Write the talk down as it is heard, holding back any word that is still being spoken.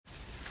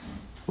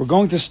We're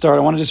going to start.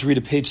 I want to just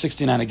read page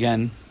 69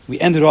 again. We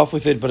ended off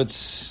with it, but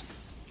it's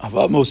of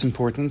utmost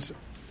importance,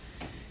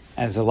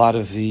 as a lot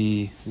of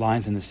the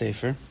lines in the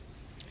Sefer.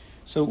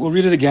 So we'll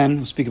read it again.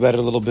 We'll speak about it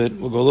a little bit.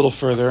 We'll go a little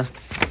further.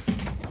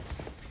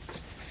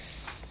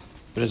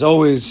 But as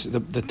always, the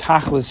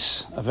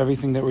tachlis of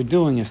everything that we're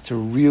doing is to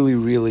really,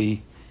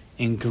 really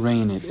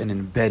ingrain it and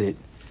embed it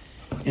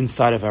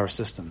inside of our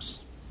systems.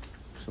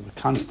 So the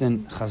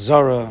constant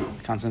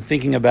chazara, constant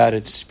thinking about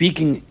it,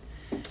 speaking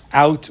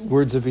out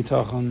words of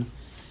bitachon,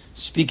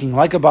 speaking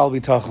like a Baal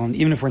bitachon,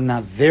 even if we're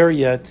not there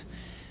yet,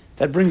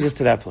 that brings us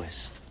to that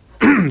place.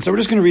 So we're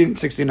just going to read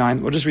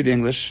 69. We'll just read the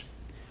English.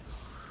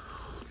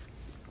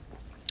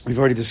 We've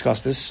already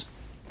discussed this.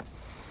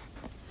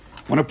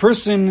 When a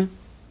person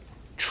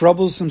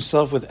troubles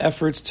himself with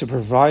efforts to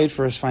provide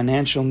for his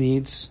financial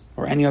needs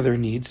or any other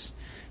needs,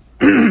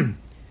 the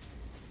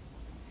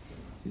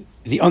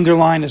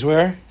underline is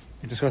where?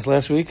 We discussed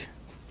last week.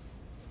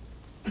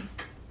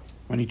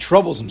 When he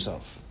troubles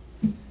himself,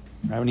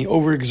 right? When he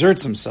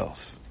overexerts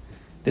himself.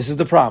 This is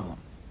the problem.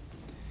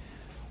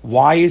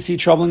 Why is he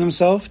troubling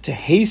himself? To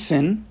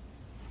hasten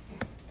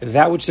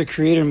that which the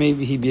Creator,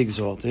 maybe he be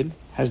exalted,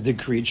 has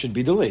decreed should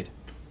be delayed.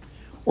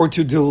 Or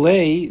to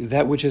delay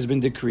that which has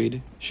been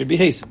decreed should be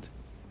hastened.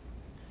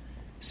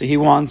 So he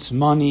wants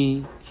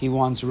money, he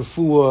wants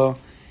refuah,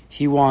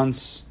 he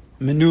wants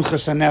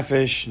menuchas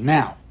hanefesh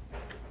now.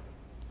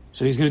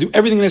 So he's going to do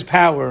everything in his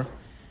power,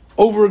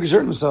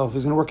 overexert himself.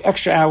 He's going to work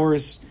extra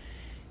hours.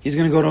 He's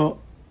going to go to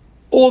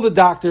all the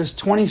doctors,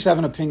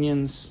 27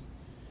 opinions,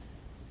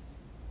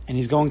 and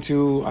he's going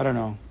to, I don't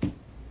know,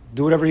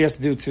 do whatever he has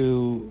to do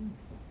to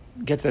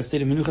get to that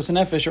state of menuchas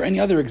hanefesh, or any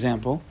other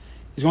example.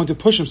 He's going to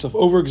push himself,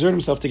 overexert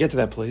himself to get to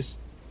that place,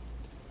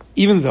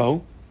 even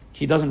though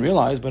he doesn't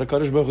realize, but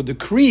HaKadosh Baruch Hu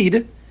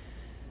decreed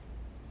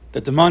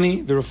that the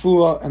money, the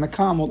refuah, and the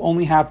calm will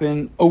only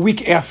happen a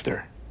week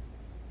after.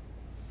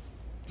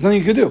 There's nothing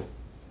you could do.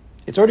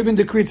 It's already been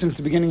decreed since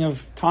the beginning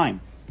of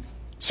time.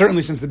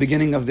 Certainly since the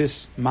beginning of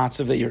this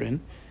matzav that you're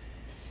in.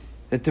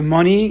 That the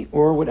money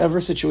or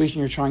whatever situation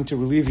you're trying to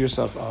relieve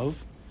yourself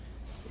of,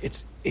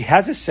 it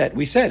has a set,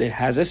 we said, it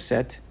has a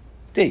set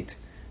date.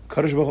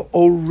 Kadosh Baruch Hu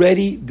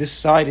already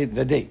decided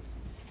the date.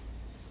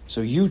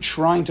 So you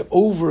trying to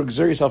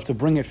overexert yourself to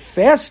bring it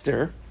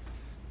faster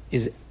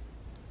is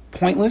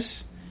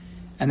pointless,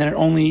 and then it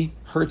only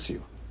hurts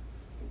you.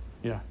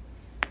 Yeah.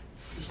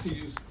 Just to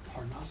use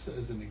Parnassa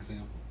as an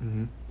example,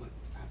 like,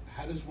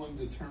 how does one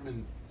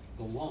determine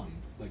the line?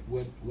 Like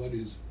what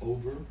is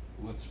over,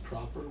 what's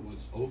proper,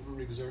 what's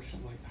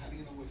overexertion? Like how do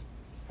you know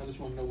how does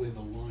one know where the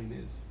line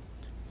is?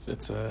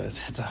 It's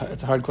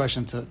a hard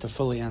question to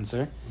fully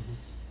answer,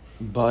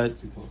 but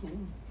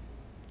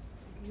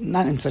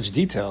not in such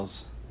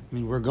details. I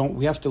mean,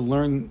 we have to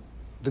learn.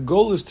 The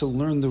goal is to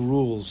learn the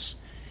rules,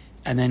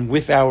 and then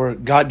with our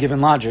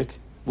God-given logic,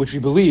 which we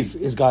believe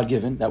is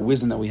God-given, that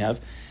wisdom that we have,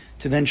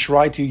 to then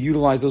try to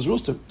utilize those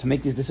rules to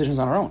make these decisions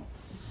on our own.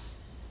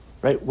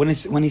 Right? When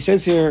he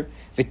says here,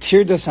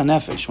 v'tirdas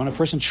hanefesh, when a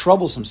person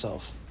troubles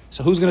himself,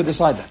 so who's going to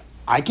decide that?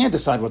 I can't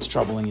decide what's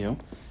troubling you.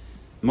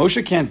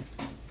 Moshe can't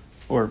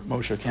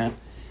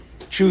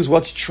choose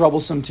what's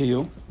troublesome to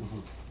you.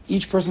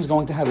 Each person's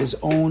going to have his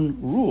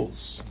own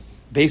rules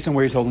based on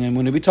where he's holding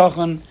emunah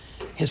bitachon,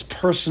 his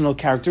personal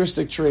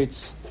characteristic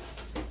traits.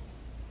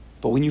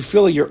 But when you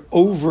feel like you're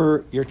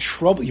feeling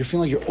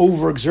like you're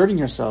overexerting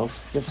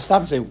yourself, you have to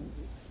stop and say,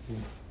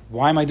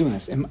 why am I doing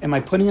this? Am I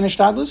putting in a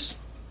shtadlus?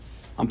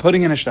 I'm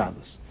putting in a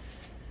shtadlus.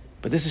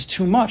 But this is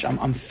too much.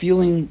 I'm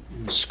feeling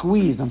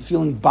squeezed. I'm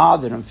feeling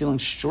bothered. I'm feeling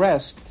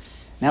stressed.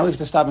 Now we have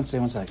to stop and say,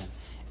 one second.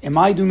 Am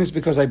I doing this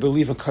because I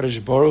believe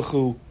HaKadosh Baruch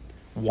Hu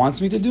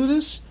wants me to do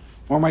this?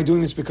 Or am I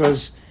doing this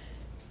because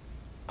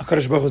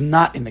HaKadosh Baruch Hu is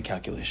not in the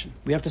calculation?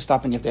 We have to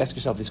stop and you have to ask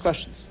yourself these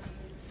questions.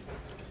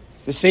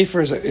 The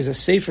Sefer is a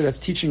Sefer that's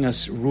teaching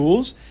us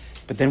rules,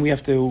 but then we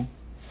have to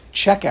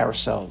check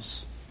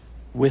ourselves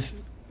with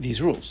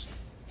these rules.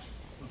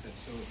 Okay,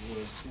 so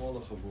we're a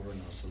smaller chabura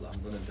now, so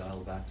I'm going to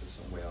dial back to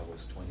somewhere I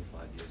was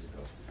 25 years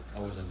ago. I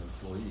was an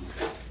employee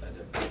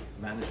at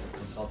a management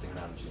consulting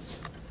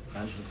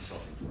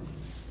consulting firm.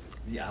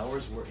 The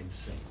hours were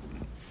insane.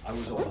 I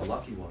was one of the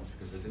lucky ones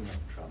because I didn't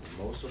have to travel.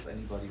 Most of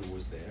anybody who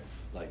was there,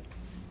 like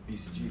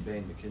BCG,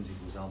 Bain, McKinsey,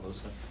 Buzan, those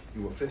kind,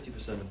 you were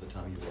 50% of the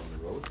time you were on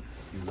the road.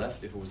 You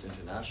left if it was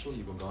international.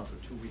 You were gone for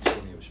 2 weeks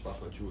when you were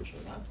Shpachla, Jewish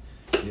or not.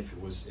 And if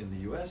it was in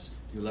the U.S.,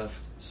 you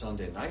left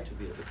Sunday night to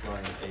be at the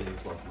client at 8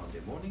 o'clock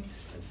Monday morning.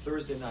 And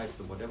Thursday night,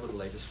 whatever the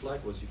latest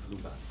flight was, you flew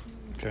back.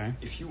 Okay.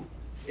 If you,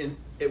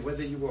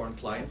 whether you were on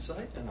client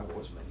side, and I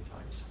was many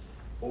times,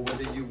 or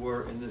whether you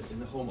were in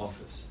the home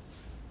office,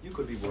 you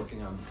could be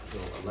working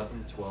until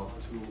 11,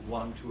 12,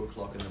 1, 2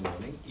 o'clock in the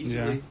morning,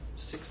 easily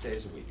 6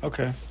 days a week.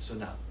 Okay. So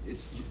now,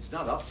 it's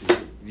not up to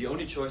you. The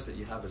only choice that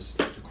you have is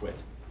to quit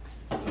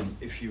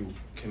if you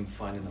can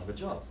find another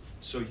job.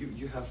 So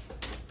you have,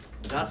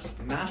 that's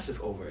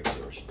massive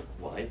overexertion.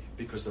 Why?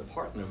 Because the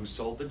partner who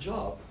sold the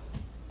job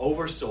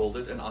oversold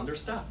it and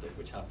understaffed it,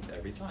 which happened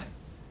every time.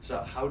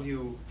 So how do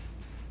you...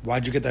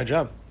 Why'd you get that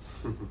job?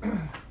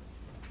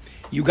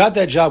 You got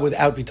that job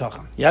without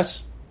bitachon,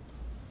 yes?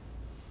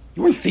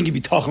 You weren't thinking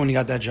bitachon when you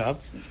got that job.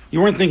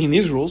 You weren't thinking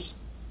these rules.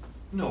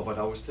 No, but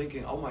I was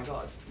thinking, oh my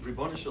God,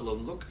 Ribbon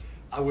Shalom, look,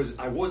 I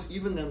was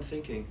even then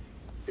thinking,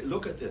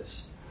 look at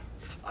this.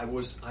 I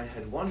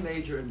had one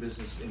major in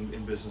business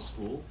in business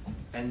school,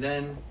 and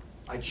then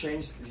I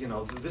changed,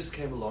 this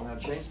came along, I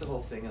changed the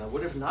whole thing, and I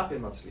would have not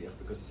been matzliach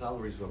because the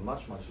salaries were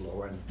much, much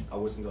lower, and I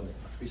wasn't going to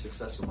be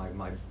successful.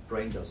 My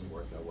brain doesn't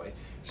work that way.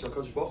 So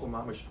Kodesh Baruch Hu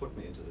Mamash put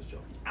me into this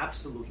job. He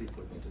absolutely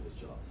put me into this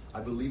job.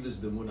 I believe this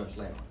b'emunah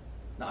shlema.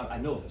 Now, I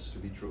know this to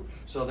be true.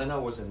 So then I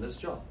was in this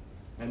job.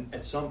 And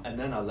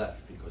then I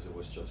left because it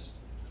was just,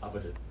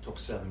 but it took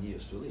 7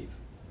 years to leave.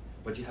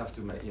 But you have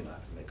to make,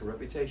 a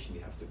reputation.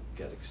 You have to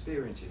get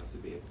experience. You have to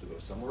be able to go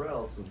somewhere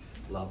else and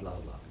blah blah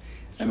blah.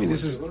 I mean,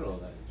 this is.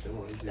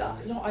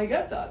 No, I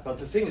get that. But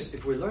the thing is,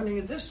 if we're learning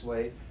it this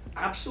way,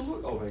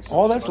 absolute overexertion.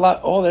 All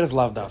that is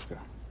lav dafka.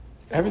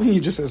 Everything you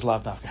just said is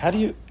lav dafka.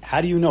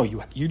 How do you know?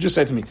 You just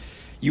said to me,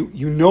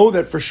 you know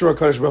that for sure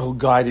Kadosh Baruch Hu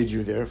guided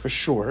you there for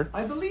sure.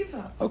 I believe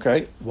that.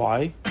 Okay,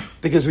 why?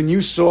 Because when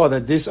you saw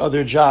that this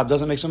other job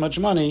doesn't make so much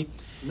money.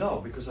 No,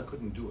 because I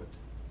couldn't do it.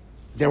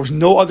 There was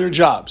no other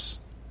jobs.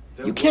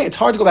 You can't. It's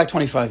hard to go back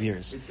 25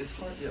 years. It's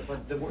hard, yeah,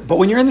 but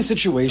when you're in the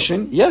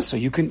situation, yes. So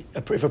you can.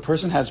 If a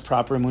person has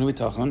proper emunah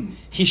bitachon,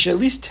 he should at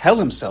least tell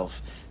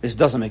himself this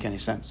doesn't make any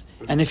sense.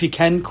 And if he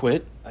can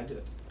quit, I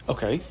did.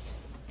 Okay,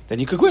 then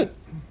you could quit.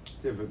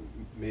 Yeah, but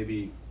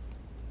maybe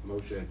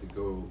Moshe had to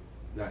go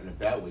not in a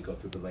bad way, go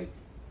through, but like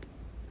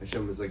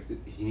Hashem was like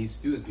he needs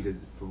to do this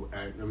because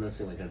I'm not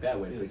saying like in a bad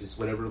way, but just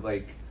whatever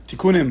like.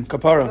 Tikkunim,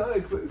 kapara.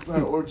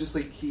 Or just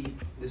like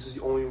this is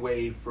the only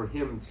way for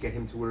him to get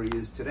him to where he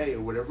is today, or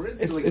whatever it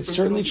is. It's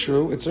certainly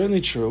true. It's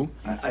certainly true.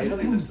 I tell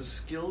you, there's the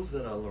skills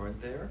that I learned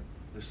there.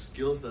 The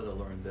skills that I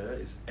learned there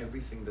is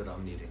everything that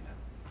I'm needing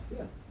now.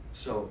 Yeah.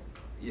 So,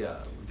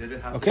 yeah, did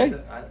it happen? Okay.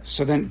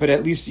 So then, but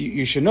at least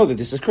you should know that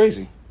this is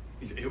crazy.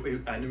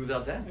 I knew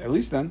that then. At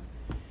least then.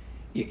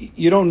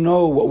 You don't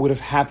know what would have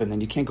happened,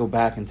 and you can't go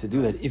back and to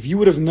do that. If you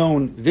would have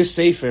known this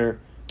Sefer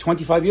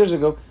 25 years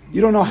ago,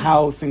 you don't know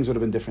how things would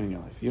have been different in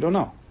your life. You don't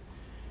know.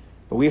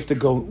 But we have to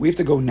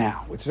go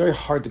now. It's very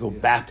hard to go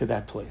back to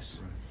that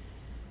place.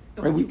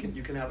 Right. No, right?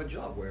 You can have a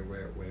job where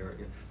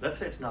let's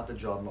say it's not the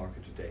job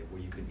market today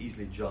where you can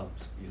easily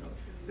jobs.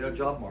 There are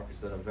job markets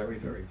that are very,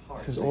 very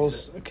hard. This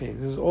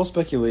is all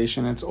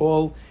speculation.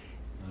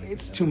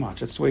 It's too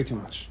much. It's way too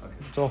much. Okay.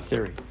 It's all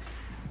theory.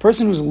 A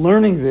person who's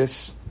learning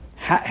this,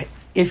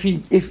 if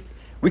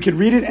we could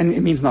read it and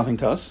it means nothing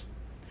to us,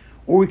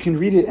 or we can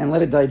read it and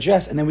let it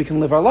digest, and then we can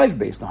live our life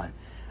based on it.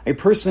 A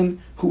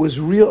person who is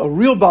a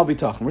real Baal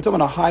Bitachon, we're talking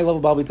about a high-level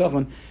Baal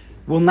Bitachon,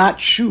 will not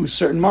choose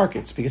certain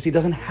markets because he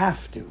doesn't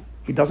have to.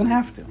 He doesn't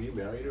have to. Were you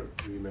married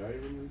when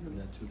you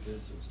had 2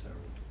 kids? It was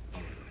terrible.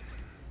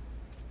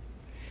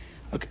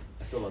 Okay.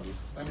 I still love you.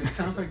 I mean, it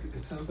sounds like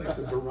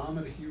the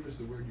barometer here is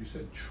the word you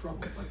said,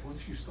 trouble. Like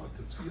once you start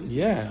to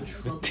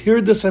feel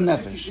tir de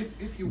sanefesh,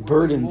 if you work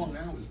burdened, long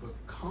hours but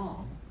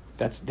calm.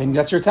 That's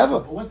your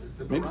teva. But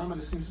the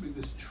barometer seems to be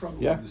this trouble.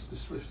 Yeah.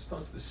 This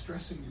starts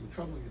distressing you,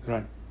 troubling you.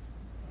 Right.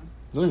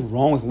 There's nothing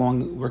wrong with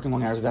working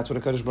long hours if that's what a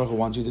Kadosh Baruch Hu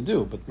wants you to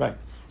do. But right,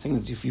 saying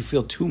that if you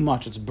feel too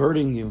much, it's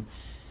burdening you.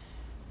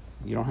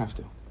 You don't have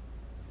to.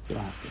 You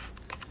don't have to.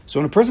 So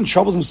when a person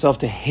troubles himself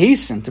to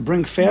hasten, to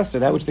bring faster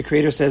that which the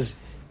Creator says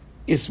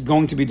is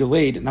going to be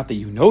delayed, not that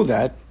you know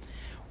that,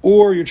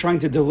 or you're trying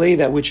to delay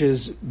that which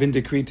has been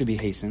decreed to be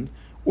hastened,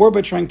 or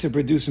by trying to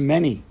produce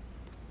many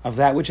of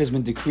that which has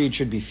been decreed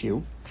should be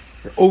few,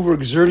 you're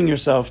overexerting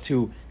yourself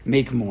to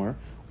make more,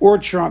 or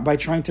by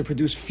trying to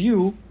produce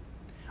few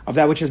of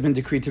that which has been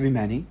decreed to be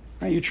many,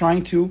 right? You're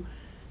trying to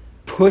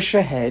push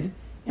ahead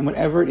in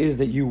whatever it is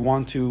that you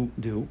want to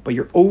do, but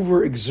you're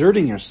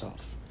overexerting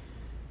yourself.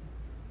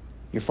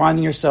 You're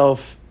finding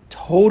yourself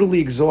totally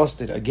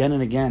exhausted again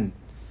and again,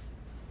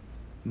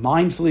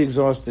 mindfully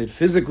exhausted,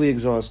 physically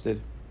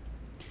exhausted,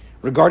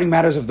 regarding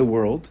matters of the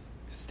world,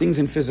 things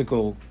in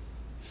physical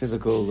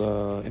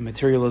in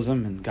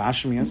materialism and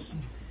gashmias.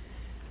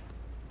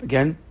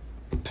 Again,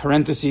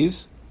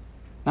 parentheses,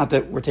 not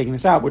that we're taking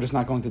this out, we're just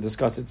not going to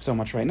discuss it so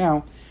much right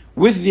now,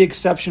 with the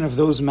exception of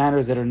those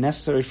matters that are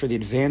necessary for the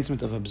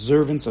advancement of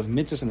observance of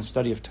mitzvahs and the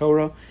study of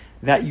Torah,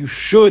 that you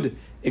should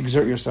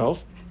exert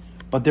yourself,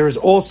 but there is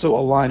also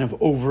a line of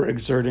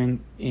overexerting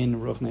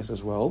in ruchnis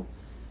as well.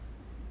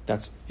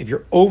 That's, if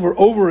you're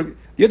you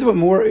have to put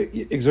more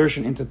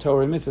exertion into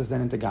Torah and mitzvahs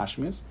than into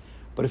gashmias.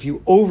 But if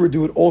you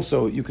overdo it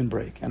also, you can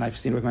break. And I've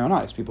seen it with my own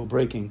eyes, people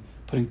putting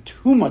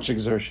too much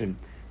exertion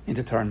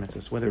into Torah and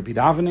mitzvahs, whether it be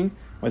davening,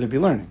 whether it be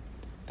learning.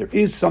 There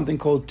is something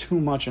called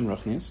too much in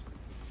ruchnis,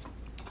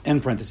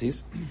 end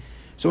parentheses.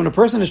 So when a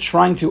person is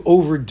trying to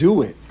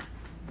overdo it,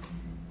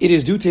 it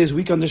is due to his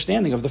weak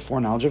understanding of the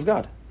foreknowledge of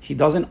God. He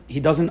doesn't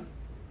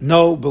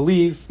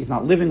believe, he's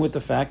not living with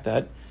the fact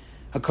that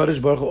HaKadosh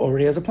Baruch Hu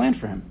already has a plan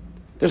for him.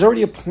 There's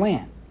already a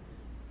plan.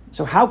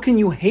 So how can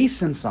you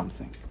hasten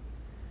something?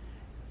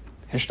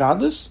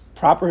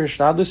 Proper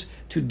hishtadlus,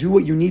 to do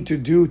what you need to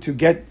do to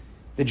get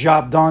the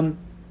job done,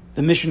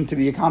 the mission to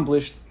be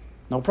accomplished,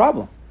 no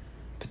problem.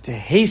 to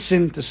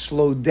hasten, to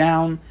slow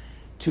down,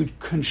 to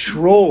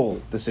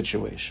control the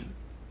situation.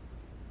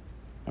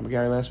 Remember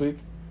Gary last week?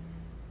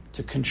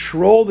 To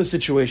control the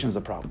situation is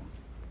the problem.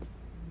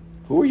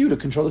 Who are you to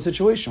control the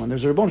situation when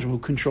there's a Rebbeinu Shalom who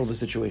controls the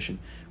situation?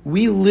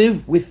 We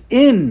live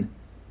within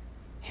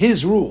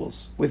his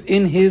rules,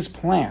 within his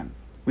plan.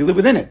 We live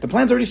within it. The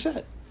plan's already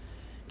set.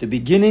 The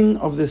beginning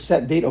of the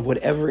set date of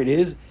whatever it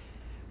is,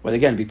 whether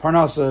again, be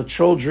parnasa,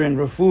 children,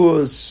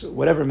 refuahs,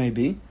 whatever it may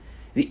be,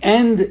 the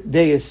end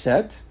day is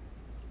set.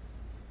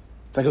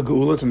 It's like a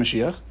geula, it's a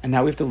Mashiach, and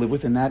now we have to live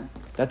within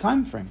that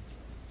time frame.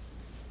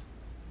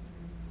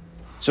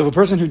 So if a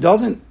person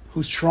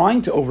who's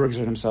trying to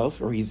overexert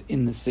himself, or he's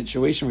in this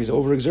situation where he's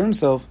overexerting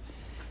himself,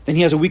 then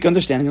he has a weak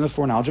understanding of the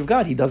foreknowledge of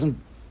God.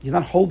 He's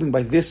not holding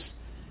by this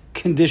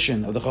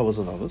condition of the Chavos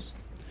of Avos.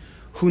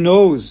 Who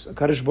knows,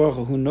 Kadosh Baruch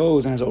Hu, who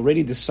knows and has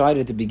already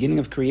decided at the beginning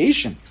of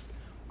creation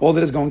all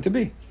that is going to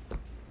be.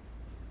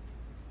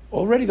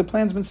 Already the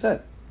plan's been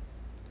set.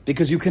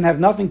 Because you can have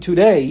nothing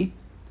today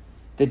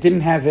that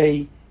didn't have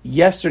a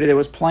yesterday that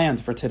was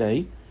planned for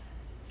today.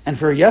 And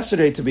for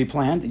yesterday to be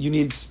planned, you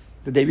need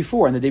the day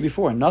before and the day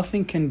before.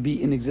 Nothing can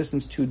be in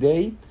existence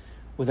today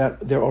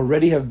without there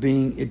already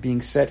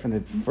being set from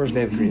the first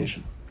day of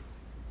creation.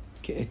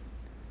 Okay.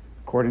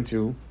 According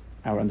to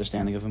our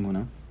understanding of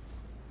Emunah.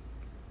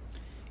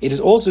 It is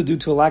also due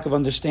to a lack of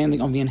understanding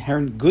of the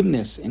inherent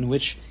goodness in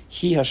which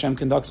he, Hashem,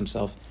 conducts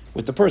himself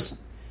with the person,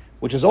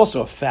 which is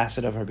also a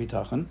facet of our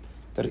bitachon,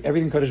 that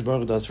everything Kadosh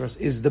Baruch Hu does for us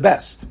is the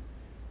best.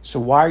 So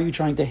why are you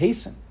trying to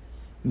hasten?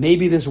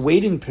 Maybe this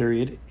waiting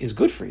period is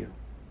good for you.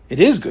 It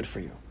is good for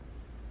you.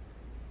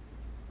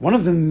 One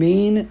of the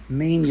main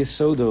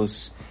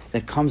yesodos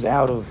that comes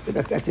out of,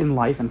 that's in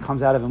life and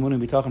comes out of Emunah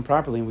and Bitachon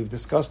properly, and we've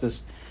discussed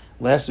this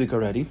last week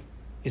already,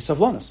 is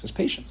savlanos, is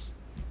patience.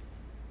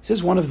 This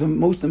is one of the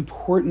most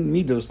important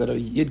midos that a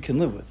yid can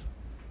live with.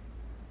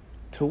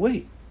 To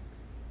wait.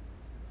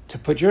 To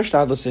put your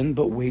shtadlus in,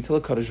 but wait till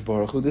a Kadosh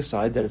Baruch Hu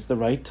decide that it's the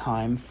right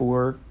time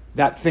for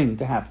that thing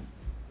to happen.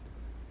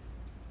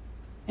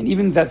 And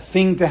even that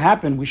thing to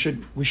happen, we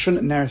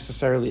shouldn't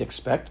necessarily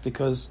expect,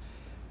 because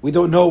we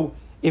don't know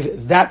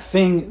if that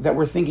thing that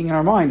we're thinking in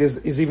our mind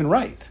is even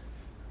right.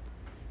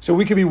 So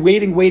we could be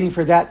waiting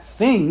for that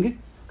thing.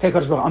 Okay,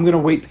 Kadosh Baruch Hu, I'm going to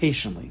wait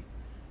patiently.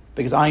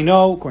 Because I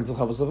know, according to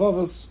the Chavos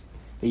Levavos,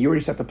 that you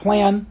already set the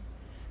plan,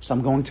 so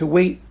I'm going to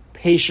wait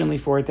patiently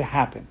for it to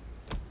happen.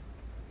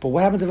 But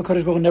what happens if a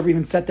Kadosh Baruch Hu never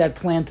even set that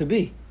plan to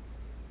be?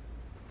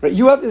 Right?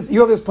 You have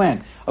this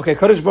plan. Okay,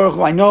 Kadosh Baruch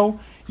Hu, I know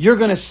you're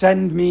going to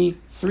send me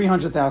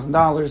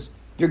 $300,000.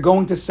 You're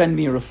going to send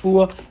me a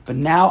refuah, but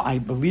now I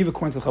believe,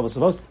 according to the Chavos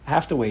Levavos, I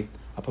have to wait.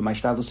 I'll put my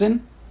shtadlus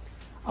in.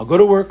 I'll go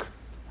to work.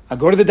 I'll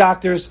go to the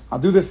doctors. I'll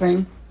do the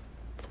thing,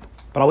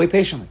 but I'll wait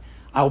patiently.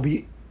 I'll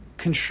be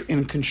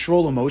in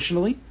control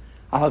emotionally.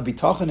 I'll have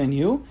bitachon in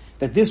you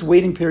that this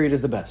waiting period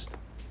is the best.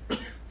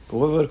 But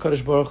what if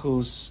Kadosh Baruch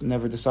Hu's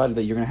never decided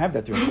that you're going to have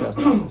that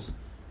 $300,000,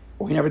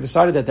 or he never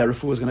decided that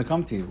refuah was going to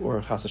come to you,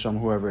 or Chas Hashem,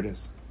 whoever it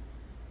is?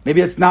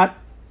 Maybe it's not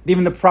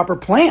even the proper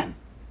plan.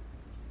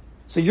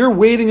 So you're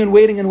waiting,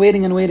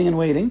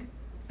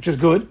 which is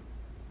good,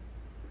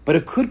 but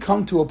it could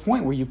come to a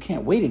point where you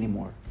can't wait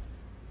anymore.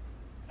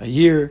 A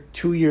year,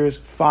 2 years,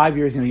 5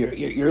 years.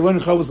 You're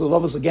learning Chavos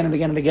Levavos again and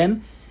again and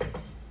again.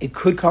 It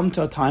could come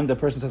to a time the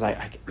person says,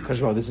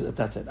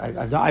 that's it.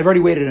 I've already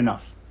waited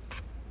enough.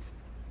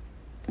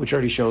 Which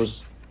already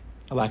shows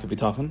a lack of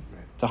bitachon.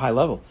 Right. It's a high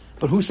level.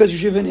 But who says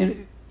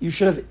you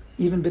should have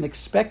even been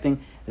expecting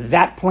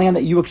that plan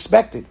that you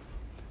expected?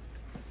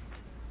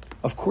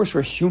 Of course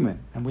we're human,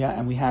 and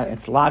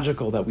it's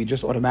logical that we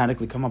just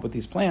automatically come up with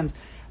these plans,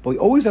 but we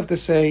always have to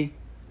say,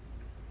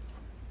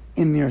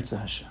 in Mirza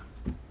Hashem,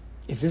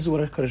 if this is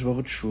what HaKadosh Baruch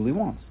Hu truly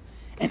wants.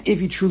 And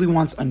if he truly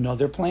wants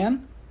another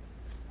plan,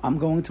 I'm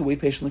going to wait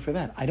patiently for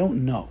that. I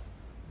don't know.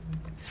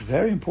 It's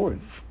very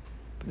important.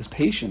 Because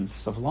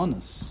patience,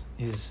 savlanos,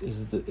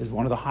 is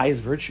one of the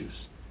highest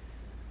virtues.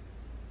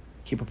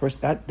 Keep a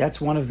person. That's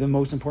one of the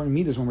most important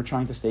midas when we're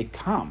trying to stay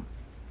calm.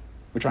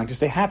 We're trying to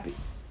stay happy.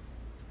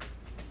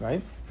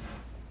 Right?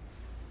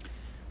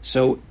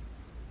 So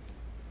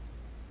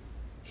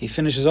he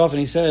finishes off and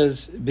he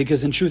says,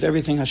 because in truth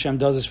everything Hashem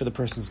does is for the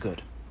person's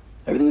good.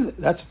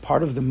 That's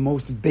part of the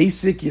most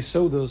basic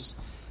yesodos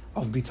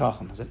of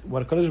bitachon. Is that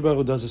what HaKadosh Baruch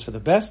Hu does is for the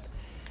best.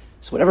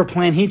 So whatever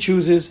plan he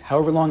chooses,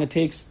 however long it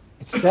takes,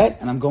 it's set,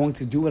 and I'm going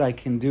to do what I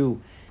can do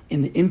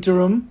in the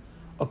interim,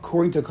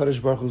 according to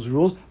HaKadosh Baruch Hu's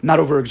rules, not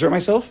overexert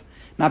myself,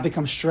 not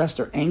become stressed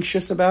or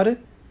anxious about it,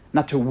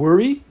 not to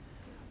worry,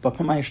 but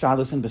put my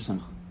shtadlus in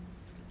b'simcha.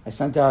 I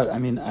sent out,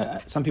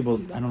 some people,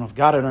 I don't know if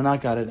got it or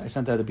not got it, I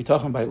sent out a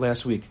bitachon bite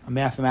last week, a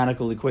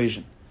mathematical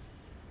equation.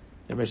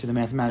 Everybody see the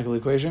mathematical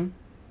equation?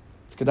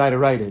 It's kedai to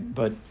write it,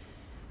 but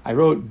I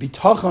wrote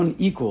bitachon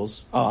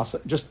equals,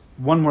 just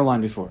one more line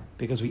before,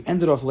 because we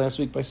ended off last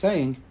week by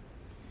saying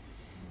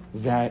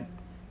that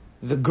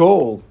the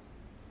goal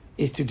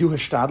is to do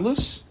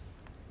hashtadlus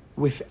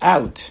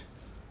without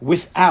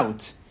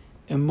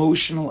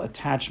emotional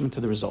attachment to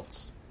the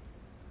results.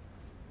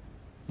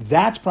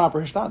 That's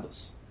proper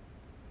hashtadlus.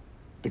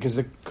 because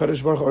the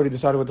Kadosh Baruch Hu already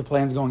decided what the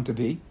plan's going to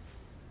be.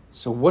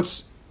 So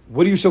what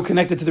are you so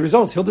connected to the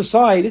results? He'll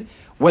decide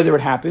whether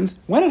it happens,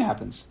 when it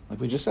happens, like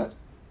we just said.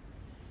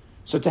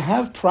 So to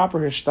have proper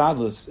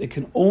hishtadlus, it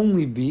can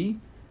only be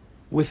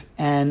with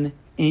an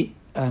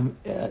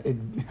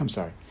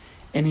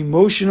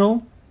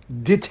emotional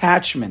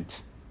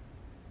detachment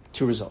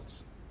to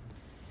results.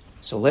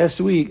 So last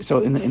week,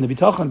 in the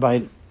Bitachon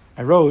bite,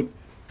 I wrote,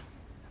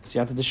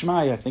 Siyata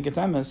Dishmaya, I think it's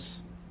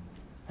Emes.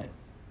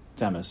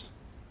 It's Emes.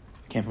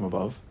 It came from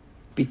above.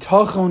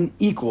 Bitachon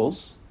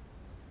equals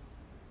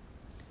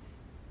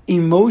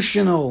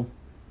emotional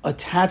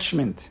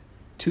attachment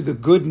to the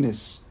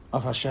goodness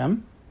of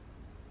Hashem,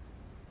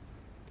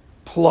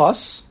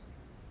 plus,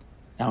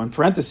 now in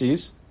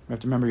parentheses, you have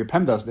to remember your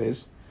PEMDAS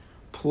days,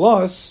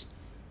 plus,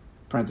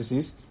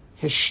 parentheses,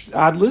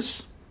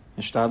 hishtadlus,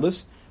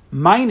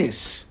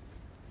 minus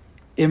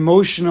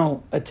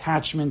emotional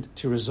attachment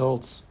to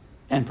results,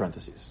 end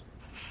parentheses.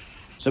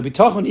 So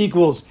bitachon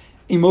equals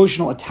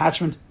emotional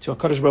attachment to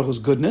HaKadosh Baruch Hu's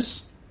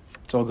goodness.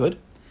 It's all good.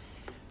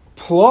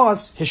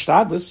 Plus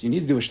hishtadlus, you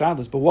need to do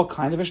hishtadlus, but what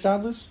kind of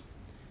hishtadlus?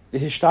 The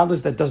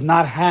hishtadlus that does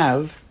not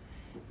have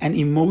an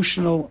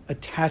emotional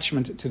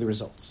attachment to the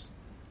results.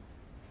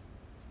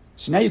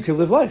 So now you can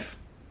live life.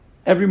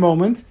 Every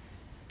moment,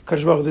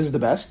 HaKadosh Baruch Hu, this is the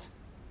best.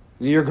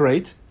 You're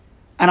great.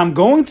 And I'm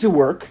going to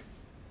work.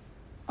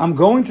 I'm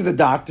going to the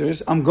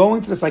doctors. I'm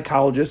going to the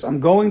psychologist. I'm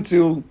going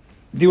to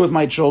deal with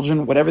my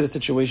children, whatever the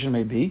situation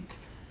may be,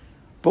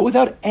 but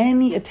without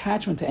any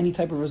attachment to any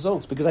type of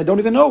results, because I don't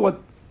even know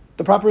what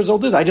the proper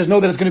result is. I just know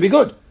that it's going to be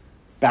good.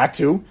 Back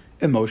to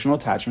emotional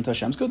attachment to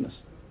Hashem's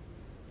goodness.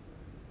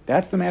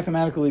 That's the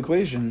mathematical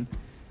equation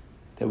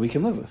that we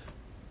can live with.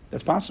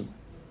 That's possible.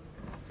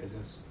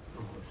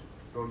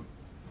 From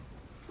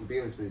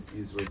being this place,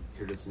 use the word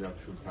tirdus enough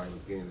from time at the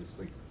beginning, it's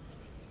like,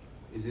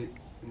 is it,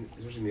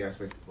 especially in the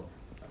aspect, well,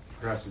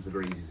 perhaps it's a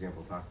very easy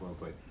example to talk about,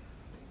 but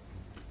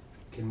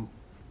can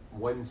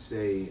one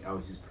say, I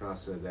was just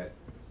Parnasa, that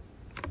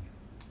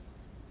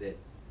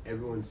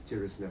everyone's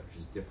tirdus nefesh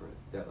is different?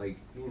 That, like,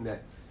 meaning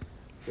that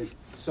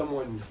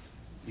someone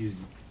used,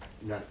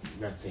 not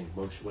saying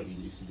Moshe, what he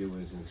used to do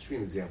is an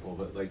extreme example,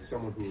 but like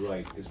someone who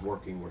like is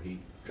working where he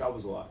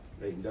travels a lot,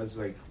 right, and does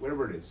like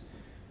whatever it is.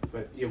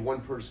 But you have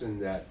one person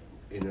that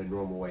in a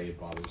normal way it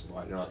bothers a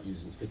lot. They're not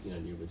picking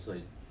on you, but it's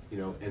like,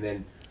 and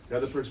then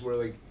another person where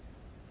like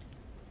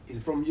he's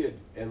from Yid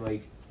and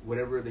like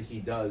whatever that he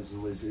does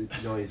and was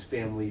his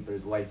family, but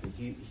his life, and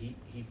he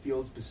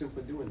feels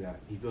simply doing that.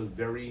 He feels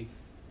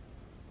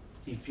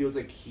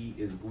like he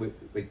is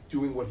like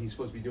doing what he's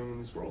supposed to be doing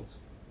in this world.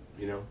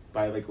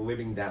 By like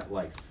living that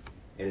life,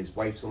 and his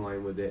wife's in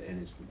line with it, and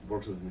his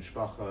works with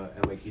mishpacha,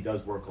 and like he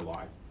does work a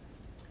lot,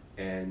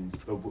 and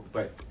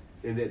but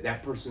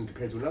that person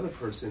compared to another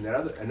person,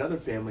 another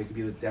family could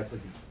be that's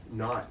like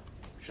not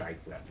shy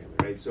for that family,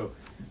 right? So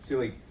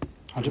like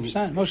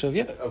 100%, Moshe,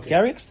 yeah, okay.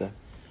 Gary asked that.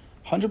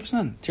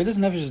 100%. Tirdus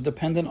nefesh is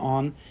dependent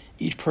on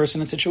each person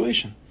and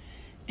situation.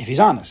 If he's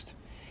honest,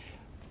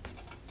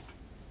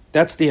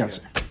 that's the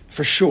answer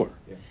for sure.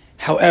 Yeah.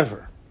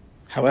 However.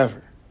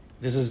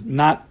 This is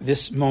not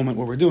this moment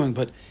what we're doing,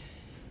 but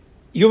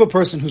you have a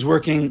person who's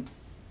working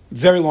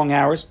very long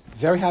hours,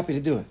 very happy to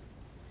do it.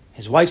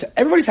 His wife's,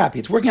 everybody's happy.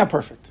 It's working out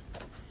perfect.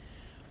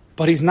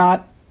 But he's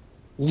not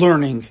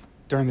learning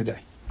during the day.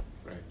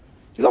 Right.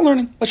 He's not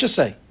learning, let's just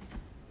say.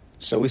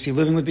 So is he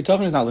living with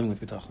bitachon or is he not living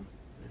with bitachon?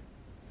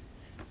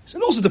 So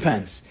it also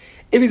depends.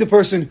 If he's a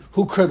person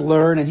who could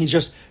learn and he's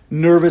just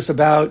nervous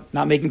about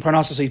not making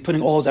parnasa, so he's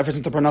putting all his efforts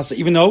into parnasa,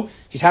 even though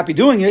he's happy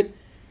doing it,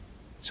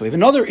 so we have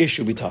another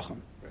issue,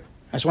 bitachon.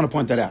 I just want to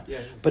point that out. Yeah.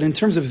 But in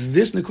terms of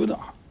this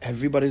nekuda,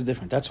 everybody's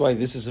different. That's why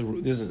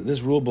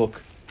this rule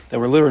book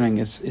that we're learning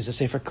is a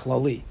sefer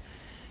klali.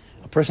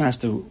 A person has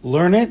to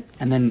learn it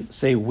and then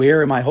say,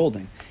 where am I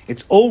holding?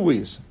 It's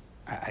always,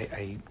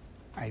 I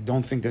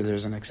don't think that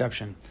there's an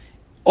exception.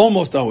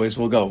 Almost always,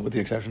 we'll go with the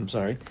exception, I'm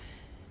sorry,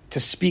 to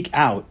speak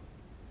out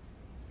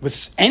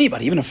with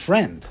anybody, even a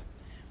friend,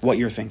 what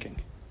you're thinking.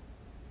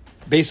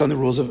 Based on the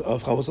rules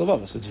of Chavos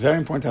Levavos. It's very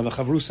important to have a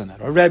chavrusa in that,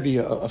 or a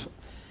rebbe,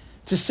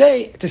 to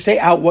say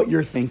out what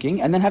you're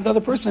thinking, and then have the other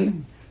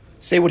person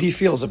say what he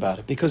feels about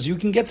it, because you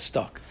can get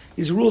stuck.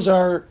 These rules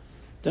they're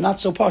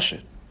not so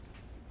pashut.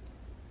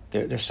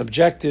 They're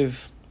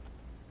subjective,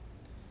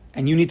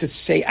 and you need to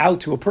say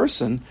out to a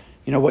person,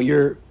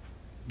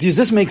 does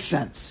this make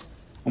sense?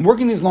 I'm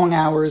working these long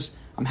hours.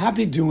 I'm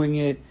happy doing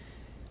it.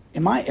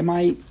 Am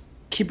I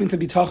keeping to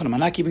bitachon? Am I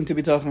not keeping to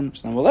bitachon?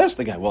 So then we'll ask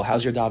the guy, well,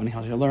 how's your davening?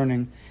 How's your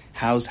learning?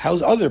 How's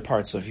other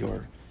parts of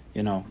your,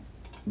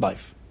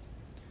 life?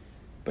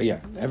 But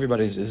yeah,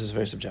 this is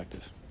very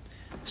subjective.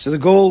 So the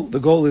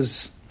goal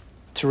is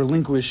to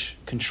relinquish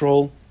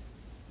control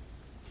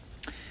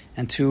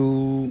and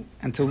to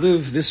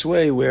live this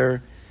way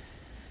where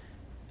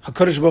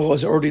HaKadosh Baruch Hu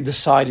has already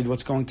decided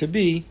what's going to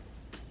be,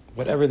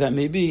 whatever that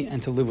may be,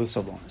 and to live with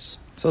savlonis.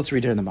 So let's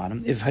read here in the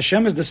bottom. If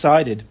Hashem has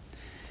decided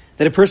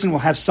that a person will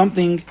have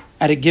something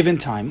at a given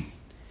time,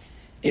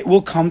 it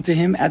will come to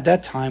him at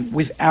that time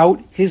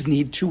without his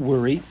need to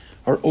worry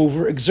or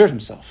overexert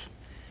himself.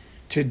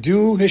 To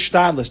do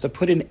hishtadlus, to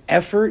put in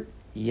effort,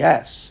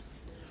 yes.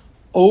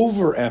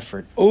 Over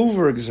effort,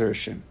 over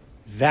exertion,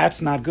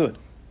 that's not good.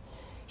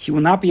 He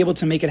will not be able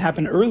to make it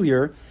happen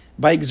earlier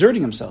by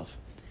exerting himself.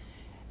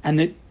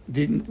 And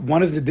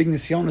one of the big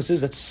nisyonos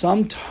is that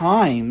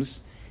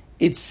sometimes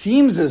it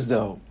seems as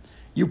though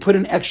you put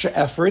in extra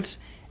efforts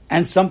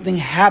and something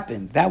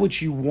happened. That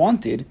which you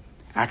wanted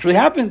actually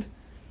happened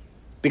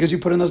because you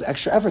put in those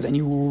extra efforts and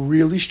you were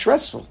really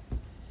stressful.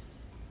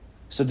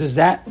 So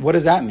what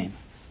does that mean?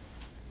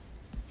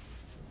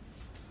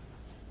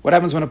 What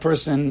happens when a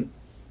person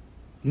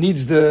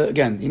needs the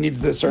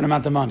certain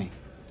amount of money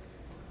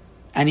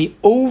and he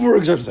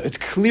overexerts himself? It's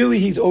clearly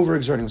he's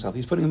overexerting himself.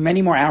 He's putting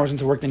many more hours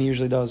into work than he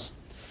usually does.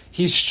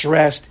 He's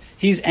stressed,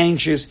 he's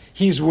anxious,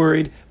 he's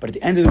worried, but at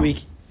the end of the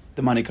week,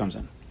 the money comes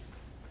in.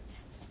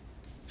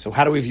 So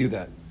how do we view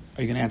that?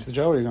 Are you going to answer,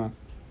 Joe, or are you going to?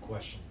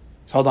 Question.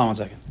 So hold on one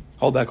second.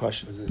 Hold that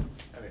question.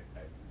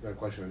 It's not a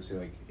question. I would say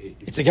like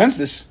it's against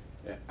this.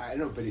 I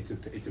know, but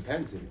it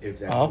depends. If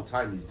that whole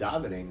time he's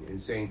davening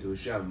and saying to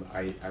Hashem,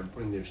 I'm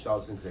putting their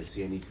stalls in because I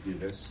see I need to do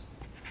this,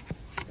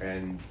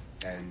 and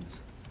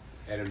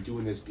I'm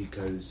doing this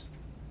because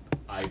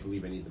I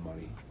believe I need the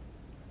money,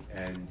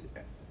 and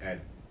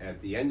at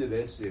the end of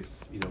this, if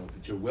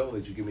it's your will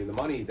that you give me the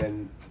money,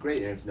 then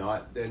great, and if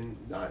not, then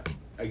not.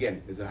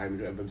 Again, it's a high.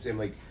 I'm saying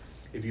like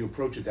if you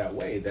approach it that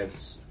way,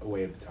 that's a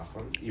way of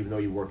bitachon, even though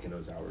you work in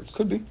those hours.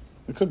 Could be.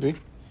 It could be.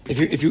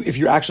 If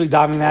you're actually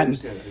davening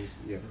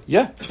that,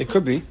 yeah, it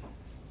could be.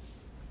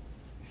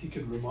 He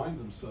could remind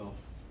himself.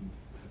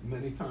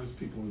 Many times,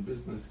 people in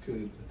business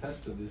could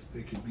attest to this.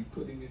 They could be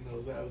putting in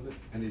those hours,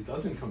 and it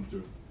doesn't come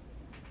through.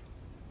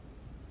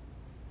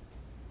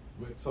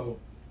 But so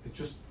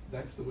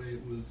that's the way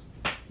it was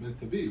meant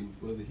to be,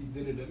 whether he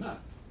did it or not.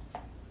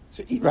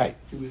 So, right.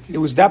 It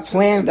was that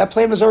plan. That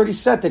plan was already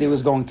set that it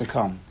was going to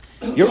come.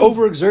 Your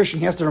overexertion,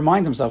 he has to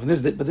remind himself, and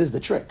this is the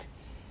trick.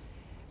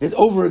 This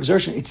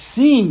overexertion, it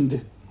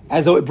seemed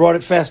as though it brought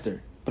it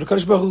faster. But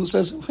HaKadosh Baruch Hu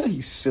says, well,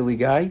 you silly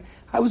guy,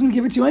 I was going to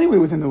give it to you anyway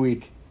within the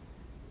week.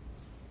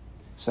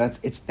 So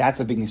that's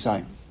a big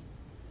nisayon.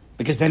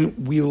 Because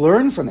then we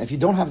learn from it. If you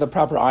don't have the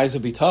proper eyes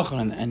of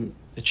bitachon and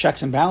the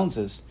checks and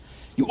balances,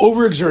 you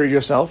overexerted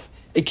yourself,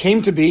 it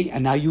came to be,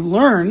 and now you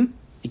learn,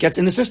 it gets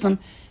in the system,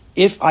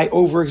 if I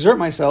overexert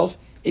myself,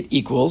 it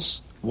equals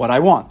what I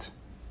want.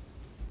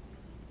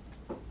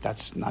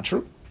 That's not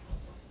true.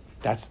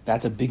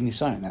 That's a big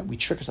nisayon, that we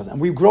trick ourselves.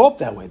 And we grow up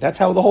that way. That's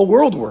how the whole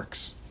world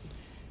works.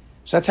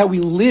 So that's how we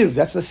live.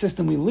 That's the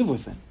system we live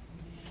within.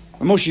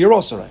 And Moshe, you're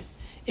also right.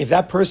 If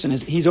that person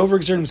he's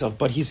overexerting himself,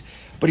 but he's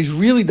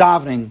really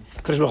davening,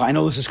 I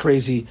know this is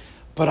crazy,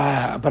 but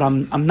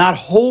I'm not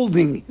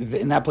holding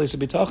in that place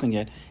of bitachon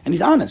yet, and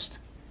he's honest.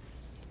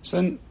 So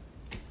then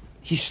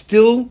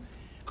Kadosh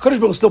Baruch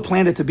Hu still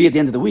planned it to be at the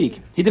end of the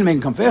week. He didn't make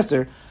it come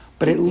faster,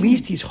 but at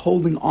least he's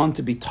holding on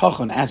to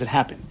bitachon as it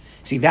happened.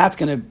 See, that's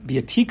going to be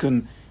a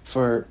tikkun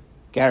for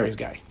Gary's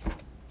guy.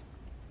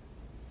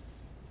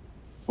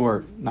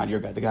 Or not your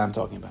guy, the guy I'm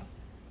talking about.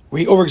 Where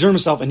he overexerted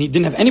himself and he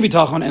didn't have any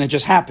bitachon and it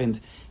just happened.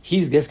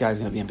 This guy's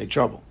going to be in big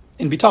trouble.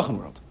 In bitachon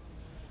world.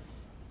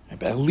 Right,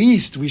 but at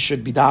least we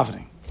should be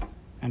davening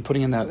and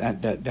putting in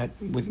that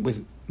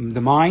with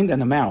the mind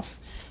and the mouth.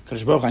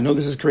 Kadosh Baruch Hu, I know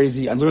this is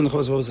crazy. I learned the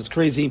Chosvos, this is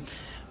crazy.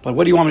 But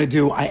what do you want me to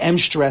do? I am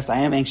stressed. I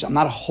am anxious. I'm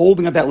not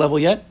holding at that level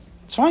yet.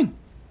 It's fine.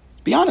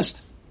 Be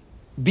honest.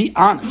 Be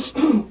honest.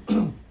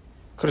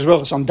 Kadosh Baruch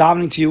Hu, so I'm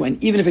davening to you,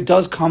 and even if it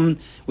does come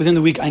within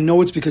the week, I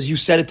know it's because you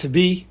said it to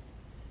be.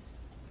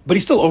 But he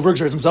still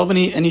overexerts himself, and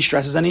he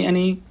stresses, and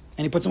he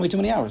puts in way too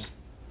many hours.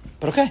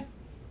 But okay.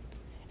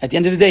 At the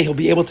end of the day, he'll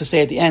be able to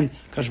say at the end,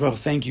 Kadosh Baruch Hu,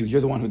 thank you.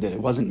 You're the one who did it.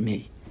 It wasn't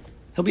me.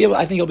 I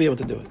think he'll be able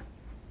to do it.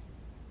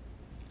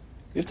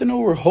 We have to know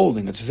where we're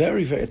holding. It's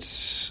very, very.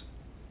 It's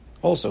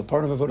also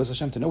part of Avodas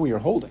Hashem to know where you're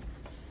holding,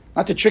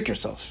 not to trick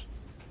yourself,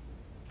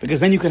 because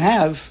then you can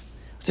have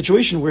a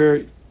situation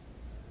where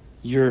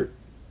you're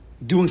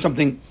doing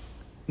something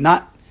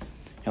not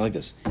like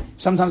this.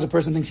 Sometimes a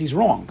person thinks he's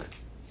wrong.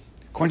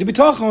 According to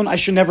bitachon, I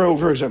should never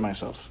overexert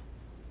myself.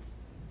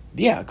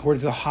 Yeah, according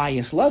to the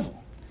highest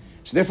level.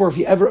 So therefore, if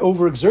he ever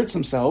overexerts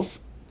himself,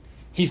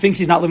 he thinks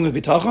he's not living with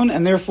bitachon,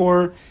 and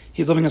therefore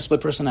he's living a split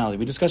personality.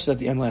 We discussed it at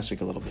the end last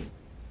week a little bit.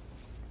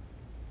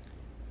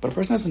 But a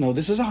person has to know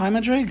this is a high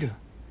madrega.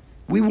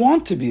 We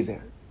want to be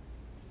there.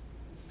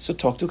 So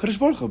talk to Kadosh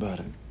Baruch Hu about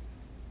it.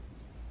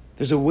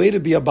 There's a way to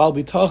be a Baal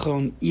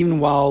Bitachon even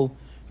while,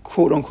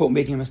 quote unquote,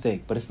 making a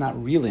mistake. But it's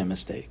not really a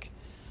mistake.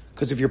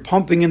 Because if you're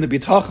pumping in the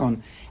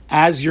Bitachon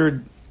as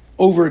you're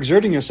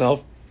overexerting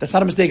yourself, that's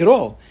not a mistake at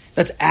all.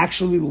 That's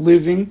actually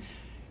living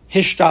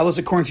Hishtalas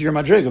according to your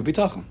madrega of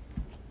Bitachon.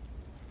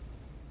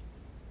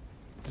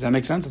 Does that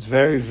make sense? It's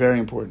very, very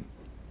important.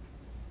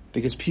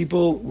 Because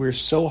we're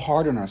so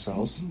hard on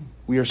ourselves.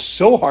 We are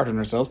so hard on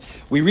ourselves.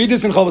 We read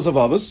this in Chovos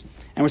HaLevavos,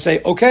 and we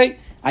say, okay,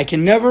 I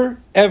can never,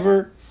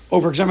 ever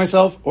overexert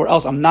myself, or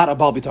else I'm not a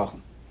Baal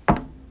Bitachon.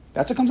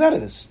 That's what comes out of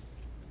this.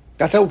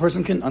 That's how a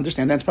person can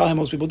understand. That's probably how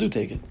most people do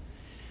take it.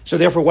 So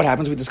therefore, what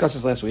happens? We discussed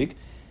this last week.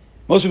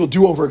 Most people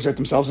do overexert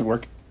themselves at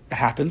work. It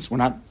happens. We're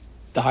not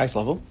the highest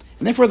level,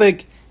 and therefore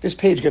this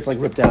page gets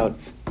ripped out.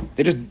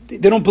 They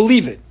don't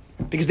believe it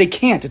because they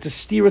can't. It's a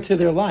steer to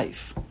their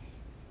life.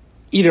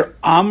 Either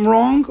I'm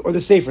wrong or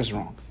the Sefer's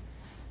wrong.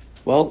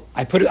 Well,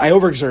 I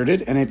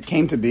overexerted and it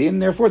came to be,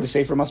 and therefore the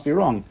Sefer must be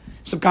wrong.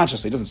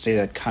 Subconsciously, it doesn't say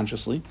that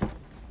consciously.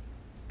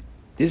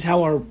 This is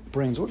how our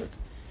brains work.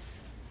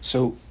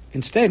 So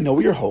instead, know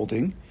what you're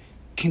holding.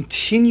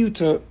 Continue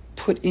to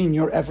put in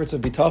your efforts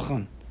of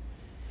bitachon,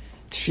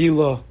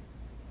 tefillah,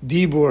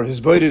 dibur,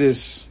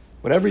 hisbodedus,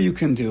 whatever you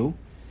can do,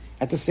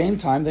 at the same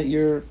time that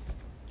you're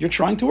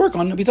trying to work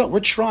on bitachon.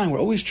 We're trying. We're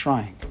always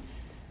trying.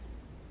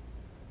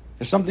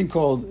 There's something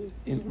called,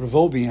 Rav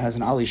Wolbe has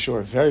an Ali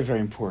Shor, very, very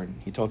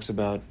important. He talks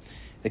about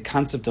the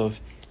concept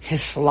of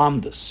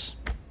hislamdus.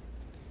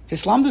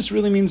 Hislamdus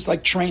really means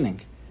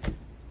training.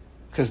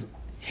 Because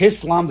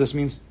hislamdus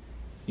means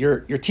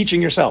you're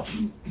teaching yourself.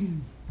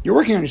 You're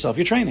working on yourself.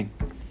 You're training.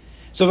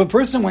 So if a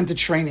person went to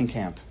training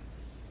camp,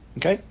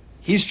 okay,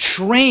 he's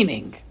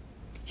training.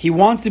 He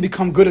wants to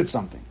become good at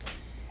something.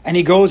 And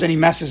he goes and he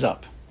messes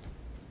up.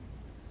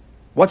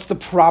 What's the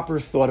proper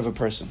thought of a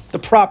person? The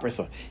proper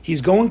thought. He's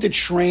going to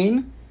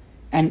train,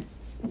 and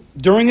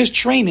during his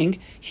training,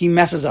 he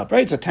messes up,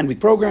 right? It's a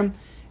 10-week program,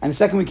 and the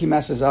second week he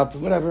messes up,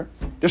 whatever.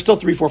 There's still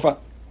 3, 4, 5.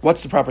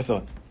 What's the proper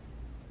thought?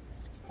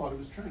 It's part of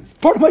his training.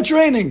 Part of my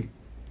training.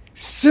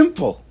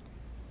 Simple.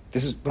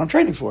 This is what I'm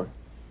training for.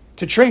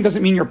 To train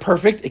doesn't mean you're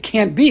perfect. It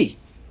can't be.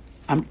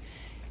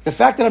 The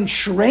fact that I'm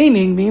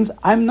training means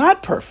I'm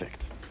not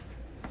perfect.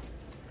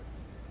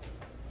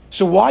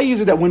 So why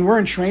is it that when we're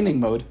in training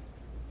mode,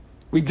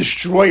 we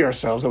destroy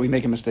ourselves, that we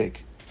make a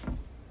mistake?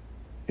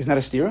 Isn't that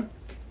a stira?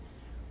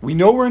 We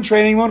know we're in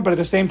training mode, but at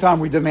the same time,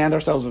 we demand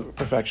ourselves of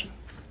perfection.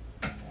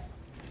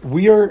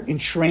 We are in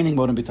training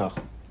mode in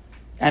bitachon,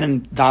 and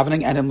in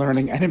davening, and in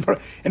learning, and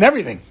in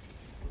everything,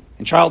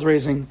 in child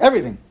raising,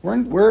 everything.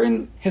 We're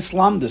in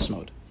hislamdus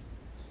mode.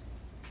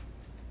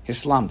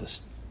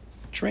 Hislamdus,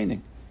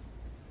 training.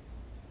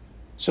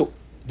 So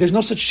there's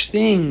no such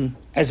thing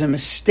as a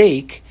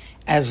mistake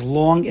as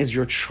long as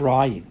you're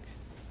trying.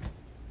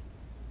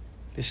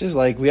 This is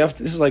like Rabbi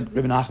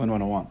Nachman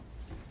 101.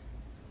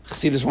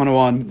 Chassidus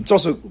 101. It's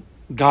also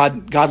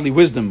godly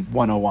wisdom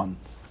 101.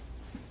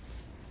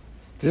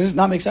 Does this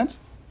not make sense?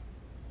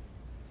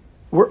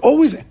 We're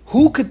always,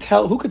 who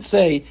could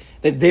say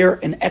that they're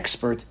an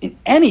expert in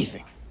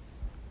anything?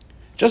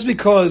 Just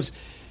because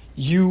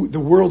the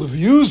world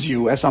views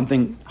you as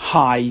something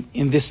high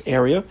in this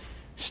area,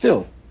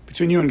 still,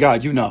 between you and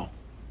God, you know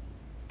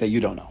that you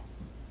don't know.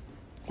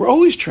 We're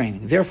always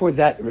training. Therefore,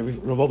 that Rav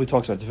Wolbe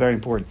talks about, it's very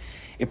important.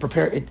 It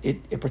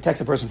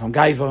protects a person from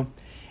gaiva.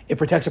 It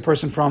protects a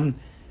person from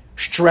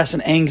stress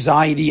and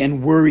anxiety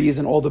and worries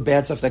and all the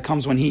bad stuff that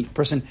comes when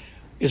person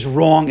is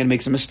wrong and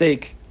makes a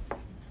mistake.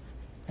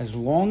 As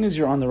long as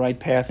you're on the right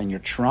path and you're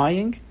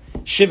trying,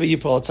 shiva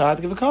yipol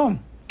atzadik v'kom,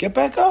 get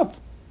back up.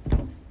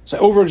 So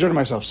I overexerted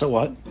myself. So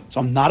what? So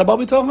I'm not about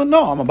bitachon?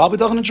 No, I'm about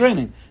bitachon and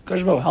training.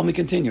 Kadosh Baruch Hu, help me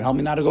continue. Help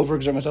me not to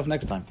overexert myself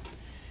next time.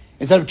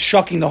 Instead of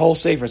chucking the whole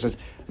sefer, says,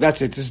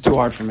 that's it, this is too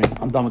hard for me.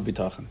 I'm done with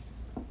bitachon.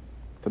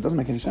 That doesn't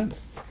make any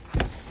sense.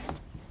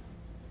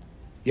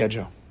 Yeah,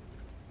 Joe.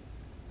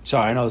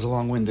 Sorry, I know it was a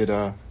long-winded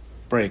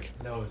break.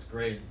 No, it's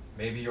great.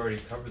 Maybe you already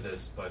covered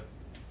this, but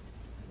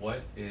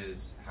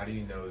how do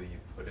you know that you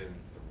put in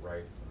the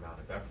right amount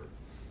of effort?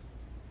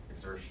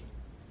 Exertion.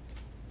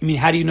 You mean,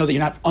 how do you know that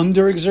you're not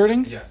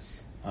under-exerting?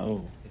 Yes.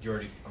 Oh.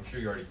 I'm sure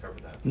you already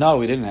covered that. No,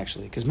 we didn't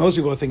actually, because most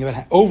people think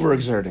about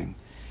over-exerting.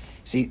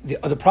 See,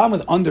 the problem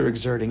with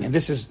under-exerting, and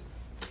this is,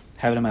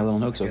 have it in my little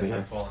notes over here.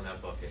 I fall in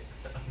that bucket.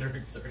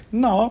 Under-exerting.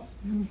 No,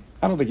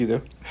 I don't think you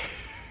do.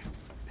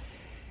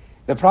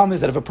 The problem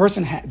is that if a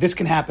person, this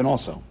can happen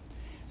also.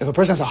 If a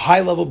person has a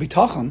high level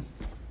bitachon,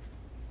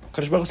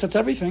 Kadosh Baruch Hu sets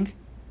everything.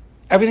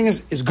 Everything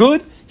is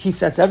good. He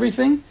sets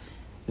everything.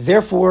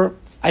 Therefore,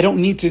 I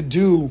don't need to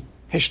do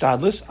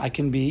hishtadlus. I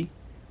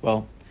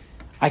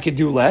could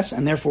do less,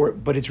 and therefore,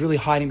 but it's really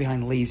hiding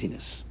behind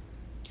laziness.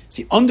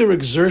 See,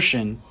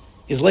 under-exertion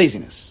is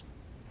laziness.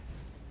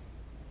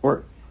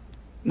 Or,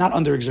 not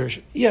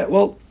under-exertion. Yeah,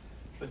 well,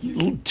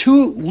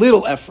 too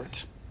little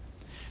effort.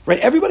 Right?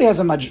 Everybody has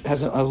a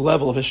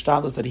level of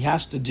hishtadlus that he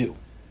has to do.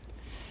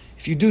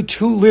 If you do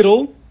too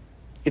little,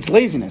 it's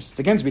laziness. It's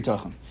against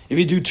bitachon. If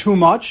you do too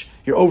much,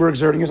 you're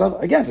overexerting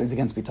yourself. Again, it's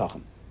against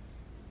bitachon.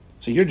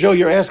 So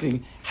you're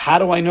asking, how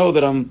do I know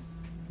that I'm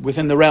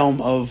within the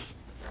realm of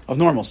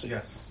normalcy?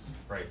 Yes,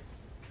 right.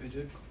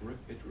 It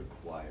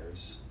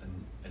requires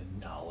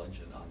a knowledge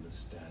and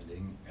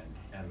understanding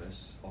and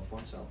emes of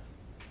oneself.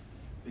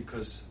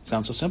 Because...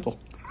 Sounds so simple.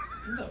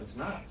 No, it's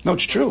not. No,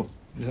 it's true.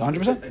 It's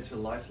 100%. It's a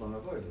lifelong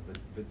avoid, but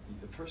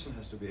the person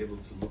has to be able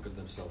to look at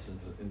themselves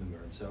in the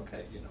mirror and say,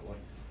 okay, you know what,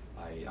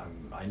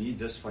 I need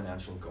this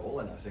financial goal,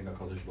 and I think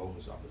HaKadosh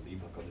Baruch Hu, I believe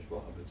HaKadosh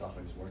Baruch Hu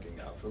Bitachon is working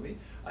out for me.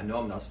 I know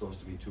I'm not supposed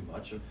to be too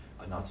much.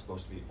 I'm not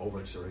supposed to be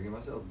overexerting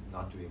myself,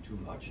 not doing too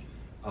much.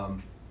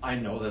 I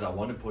know that I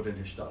want to put in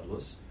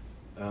hishtadlus,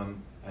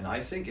 and I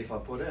think if I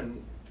put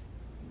in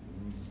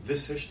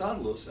this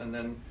hishtadlus and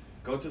then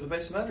go to the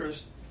base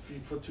matters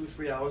for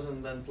 2-3 hours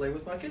and then play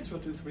with my kids for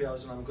 2-3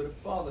 hours and I'm a good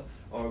father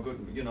or a good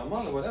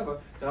mother, whatever.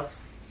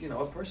 That's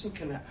a person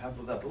can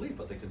have that belief,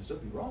 but they can still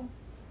be wrong.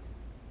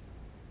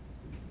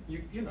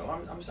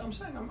 I'm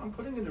saying I'm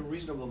putting in a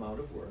reasonable amount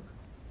of work.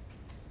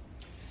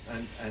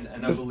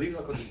 And I believe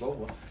I could go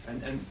well.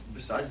 And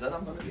besides that,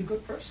 I'm going to be a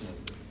good person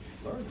and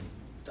learn and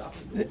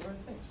definitely do the right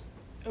things.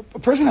 A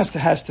person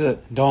has to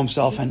know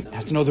himself and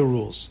has to know the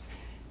rules.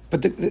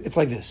 But it's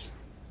like this.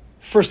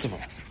 First of all,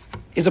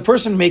 is a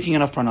person making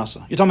enough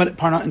parnasa? You're talking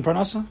about in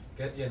parnasa?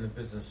 Yeah, in the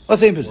business.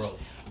 Let's say in business.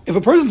 World. If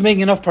a person's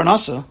making enough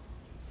parnasa,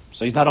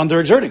 so he's not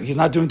underexerting. He's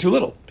not doing too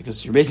little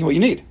because you're making what you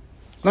need.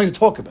 It's nothing to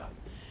talk about.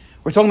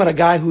 We're talking about a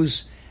guy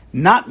who's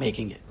not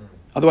making it.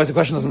 Otherwise, the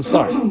question doesn't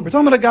start. We're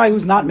talking about a guy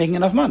who's not making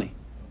enough money.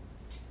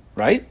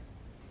 Right?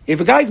 If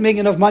a guy's making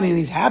enough money and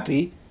he's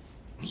happy,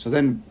 so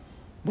then,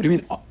 what do you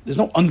mean? There's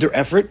no under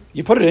effort.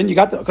 You put it in, you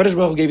got the Kadosh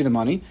Baruch Hu gave you the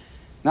money.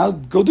 Now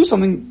go do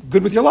something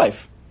good with your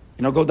life.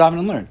 Go daven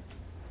and learn.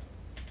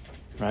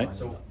 Right?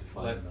 So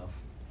define enough.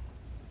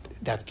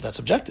 That's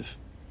subjective.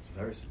 It's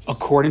very subjective.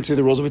 According to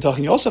the rules of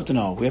talking, you also have to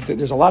know.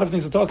 There's a lot of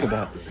things to talk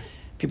about.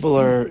 People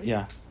are,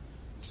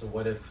 So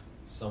what if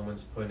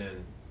someone's put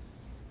in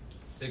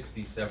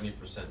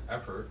 60-70%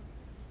 effort,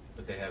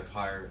 but they have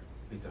higher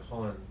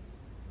bitachon?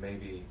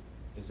 Maybe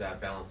is that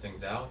balance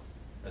things out,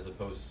 as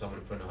opposed to someone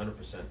putting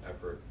 100%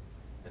 effort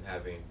and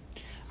having.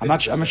 I'm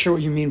not sure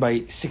what you mean by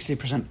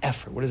 60%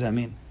 effort. What does that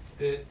mean?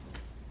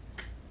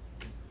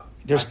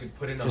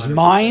 There's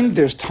mind,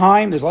 there's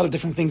time, there's a lot of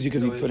different things you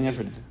could be putting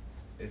effort into.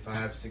 If I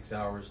have 6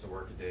 hours to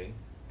work a day,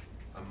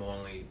 I'm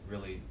only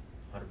really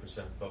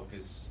 100%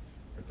 focused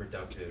and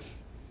productive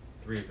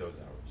 3 of those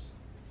hours.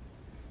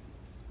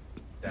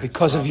 That's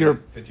because of your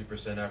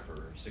 50% effort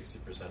or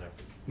 60% effort.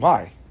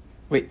 Why?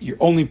 Wait, you're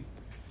only.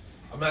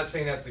 I'm not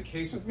saying that's the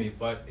case with me,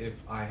 but if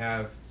I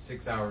have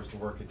 6 hours to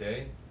work a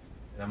day,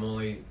 and I'm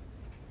only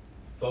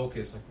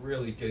focused, like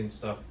really getting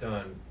stuff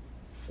done,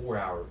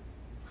 4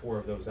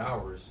 of those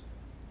hours,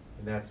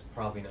 and that's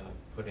probably not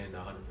put in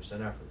 100%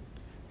 effort.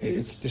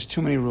 There's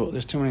too many rules.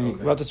 There's too many. Okay.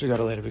 We'll have to speak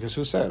about it later because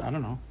who said? I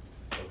don't know.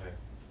 Okay.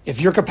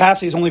 If your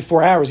capacity is only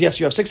 4 hours, yes,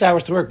 you have 6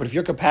 hours to work. But if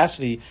your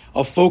capacity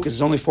of focus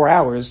is only 4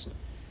 hours,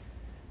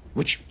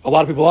 which a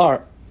lot of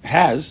people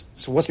has,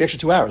 so what's the extra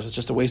 2 hours? It's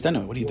just a waste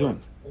anyway. What are you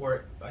doing?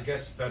 Or I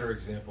guess better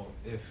example,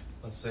 if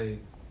let's say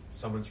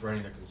someone's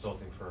running a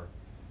consulting firm,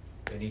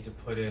 they need to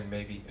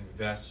maybe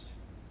invest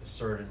a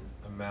certain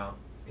amount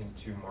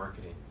into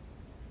marketing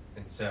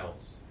and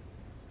sales.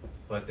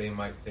 But they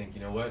might think,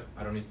 you know what,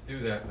 I don't need to do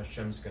that.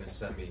 Hashem's going to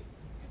send me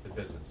the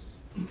business.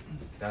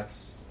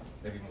 That's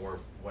maybe more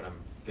what I'm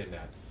getting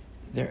at.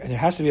 There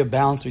has to be a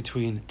balance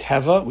between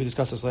teva. We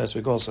discussed this last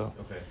week also.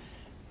 Okay.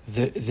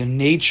 The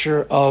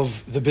nature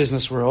of the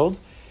business world,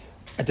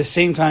 at the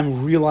same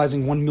time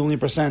realizing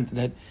 1,000,000%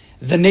 that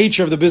the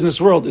nature of the business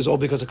world is all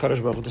because the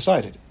Kadosh Baruch Hu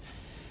decided.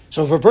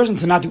 So for a person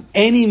to not do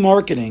any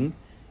marketing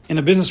in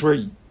a business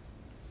where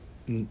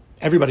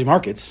everybody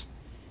markets,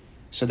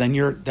 so then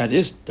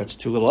that's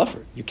too little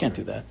effort. You can't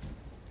do that.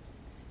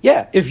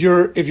 Yeah, if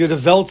you're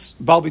the Welt's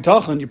Baal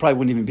Bitachon, you probably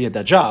wouldn't even be at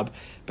that job.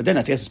 But then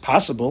I guess it's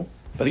possible.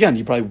 But again,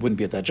 you probably wouldn't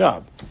be at that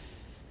job.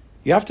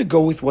 You have to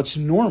go with what's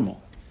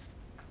normal.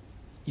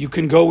 You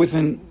can go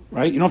within,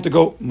 right? You don't have to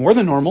go more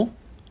than normal.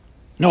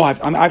 No, I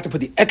have to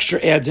put the extra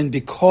ads in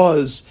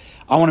because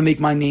I want to make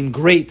my name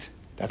great.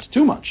 That's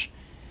too much.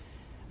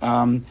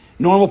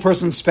 Normal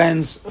person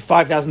spends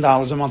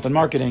 $5,000 a month on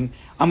marketing.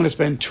 I'm going to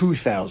spend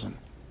 $2,000.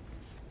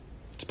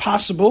 It's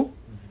possible,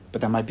 but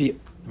that might be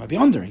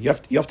under. You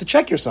have to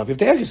check yourself. You have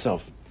to ask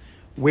yourself,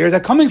 where is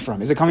that coming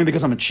from? Is it coming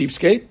because I'm a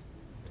cheapskate,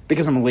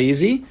 because I'm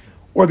lazy,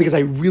 or because I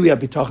really have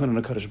bitachon on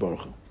a Kadosh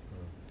Baruch Hu?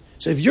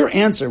 So if your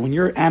answer, when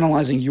you're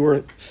analyzing your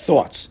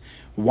thoughts,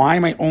 why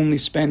am I only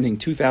spending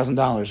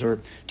 $2,000 or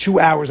 2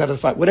 hours out of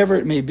the 5, whatever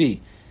it may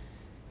be,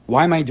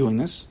 why am I doing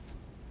this?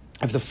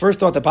 If the first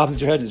thought that pops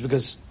into your head is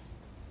because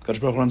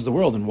Kadosh Baruch Hu runs the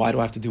world, and why do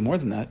I have to do more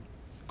than that?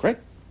 Great.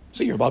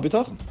 So you're Baal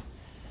Bitachon.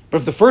 But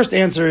if the first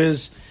answer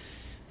is,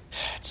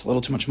 it's a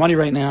little too much money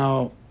right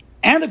now,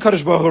 and the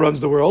Kadosh Baruch Hu runs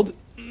the world,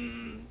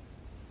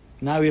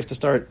 now we have to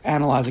start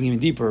analyzing even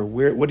deeper.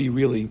 Where are you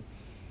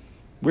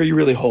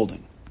really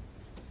holding?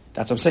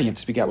 That's what I'm saying. You have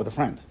to speak out with a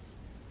friend.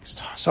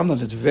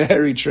 Sometimes it's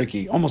very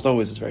tricky. Almost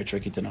always it's very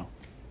tricky to know.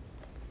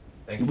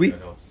 Thank you.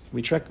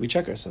 We check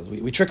ourselves.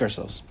 We trick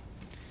ourselves.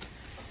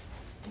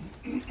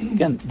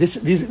 Again,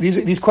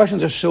 these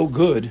questions are so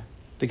good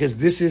because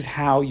this is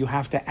how you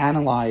have to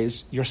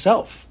analyze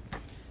yourself.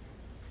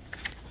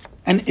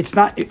 And it's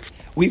not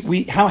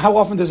how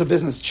often does a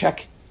business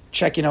check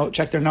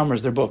their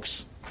numbers, their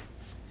books?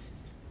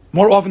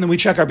 More often than we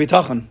check our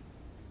bitachon.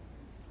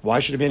 Why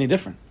should it be any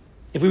different?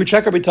 If we would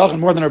check our bitachon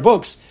more than our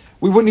books,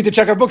 we wouldn't need to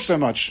check our books so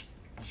much.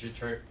 You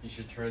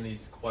should turn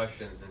these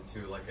questions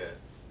into like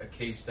a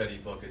case study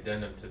book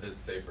addendum to this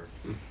sefer.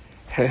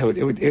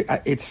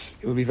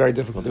 It would be very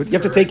difficult. You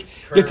have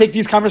to take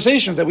these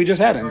conversations that we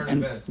just had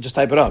and just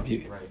type it up.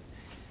 Right.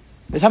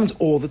 This happens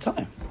all the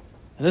time.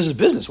 And this is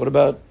business. What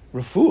about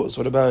refuahs?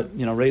 What about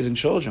raising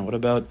children? What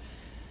about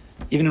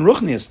Even in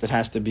Ruchnius, that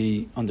has to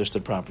be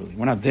understood properly.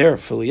 We're not there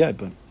fully yet,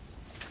 but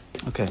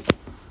okay.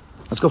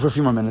 Let's go for a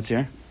few more minutes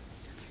here.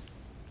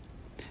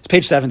 It's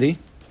page 70.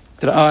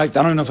 I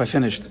don't even know if I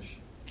finished.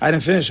 I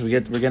didn't finish.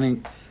 We're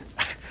getting.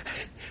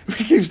 We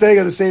keep staying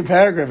on the same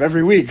paragraph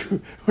every week.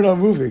 We're not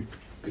moving,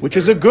 which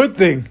is a good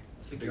thing.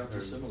 I think you have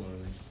to similarly.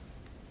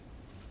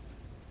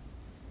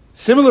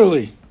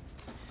 Similarly,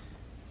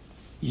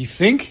 you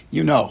think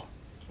you know.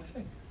 I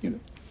think. You know.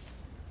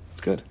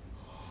 It's good.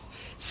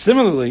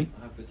 Similarly,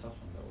 I have Bitachon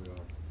that we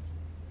are.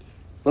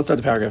 let's start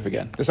the paragraph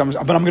again. But I'm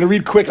going to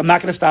read quick. I'm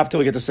not going to stop till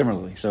we get to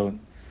similarly. So,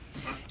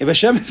 if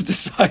Hashem has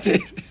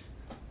decided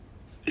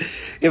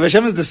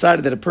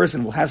that a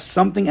person will have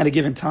something at a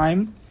given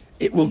time,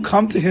 it will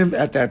come to him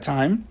at that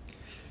time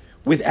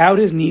without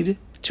his need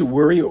to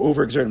worry or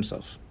overexert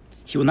himself.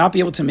 He will not be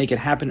able to make it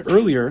happen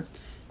earlier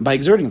by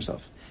exerting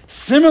himself.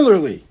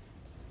 Similarly,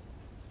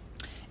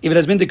 if it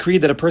has been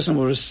decreed that a person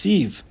will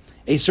receive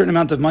a certain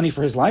amount of money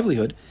for his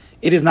livelihood,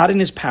 it is not in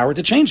his power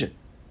to change it.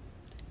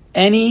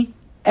 Any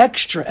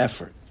extra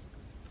effort,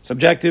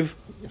 subjective,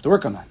 you have to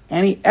work on that.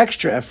 Any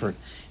extra effort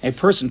a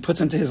person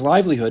puts into his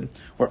livelihood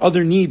or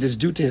other needs is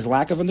due to his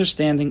lack of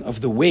understanding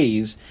of the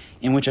ways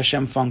in which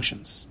Hashem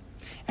functions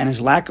and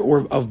his lack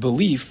of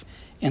belief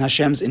in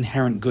Hashem's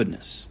inherent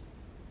goodness.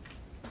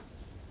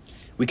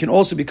 We can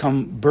also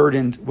become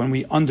burdened when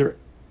we under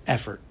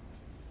effort.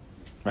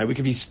 Right? We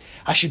could be,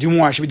 I should do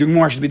more, I should be doing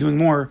more, I should be doing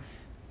more.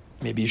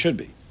 Maybe you should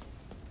be.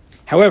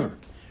 However,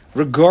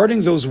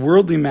 regarding those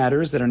worldly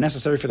matters that are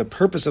necessary for the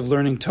purpose of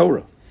learning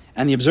Torah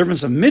and the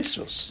observance of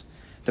mitzvahs,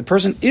 the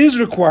person is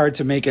required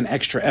to make an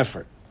extra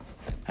effort.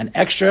 An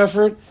extra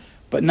effort,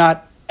 but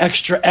not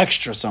extra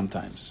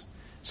sometimes.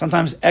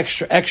 Sometimes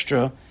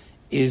extra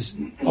is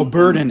a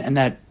burden and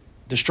that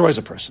destroys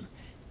a person.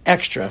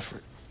 Extra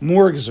effort,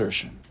 more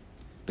exertion.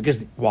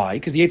 Because why?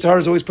 Because the Yetzer Hara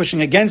is always pushing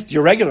against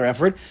your regular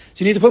effort,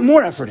 so you need to put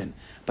more effort in.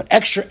 But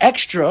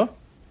extra,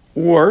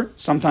 or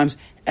sometimes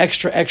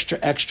extra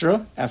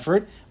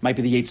effort might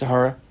be the Yetzer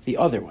Hara the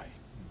other way.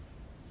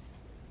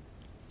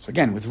 So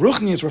again, with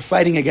Ruchnius, we're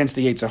fighting against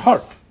the Yetzer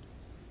Hara.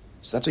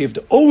 So that's why you have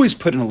to always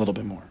put in a little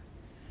bit more.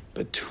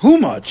 But too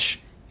much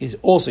is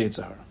also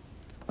Yetzer Hara.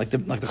 Like the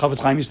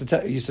Chavetz Chaim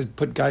used to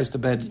put guys to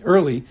bed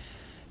early,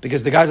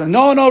 because the guys are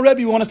like, no, Rebbe,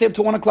 we want to stay up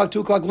till 1 o'clock, 2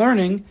 o'clock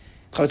learning.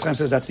 Chavetz Chaim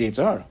says that's the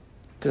Yetzer Hara.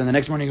 Because then the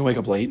next morning you can wake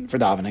up late for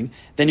davening,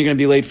 then you're going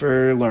to be late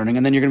for learning,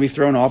 and then you're going to be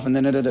thrown off, and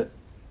then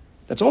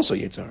that's also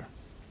Yetzer Hara.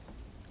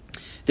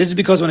 This is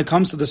because when it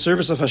comes to the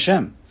service of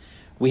Hashem,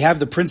 we have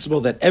the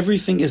principle that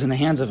everything is in the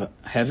hands of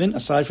heaven,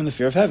 aside from the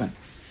fear of heaven.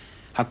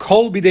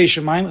 Hakol bidei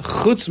shemayim,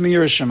 chutz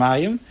miyiras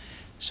shemayim.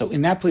 So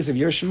in that place of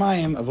yiras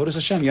shemayim, avodas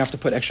Hashem, you have to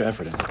put extra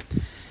effort in.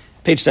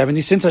 Page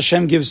 70, since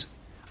Hashem gives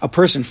a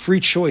person free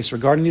choice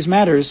regarding these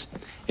matters,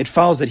 it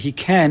follows that he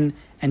can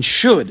and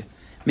should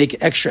make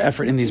extra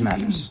effort in these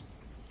matters.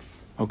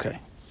 Okay.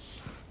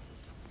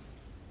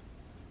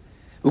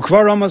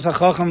 Ukvar Ramaz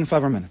HaChacham,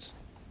 5 more minutes.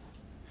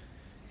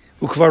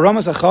 Ukvar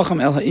Ramaz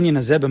HaChacham el ha'inyan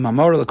hazeh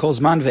b'mamor l'kol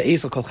zman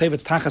ve'es l'kol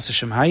chevetz tachas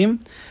Hashem hayim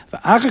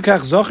v'achar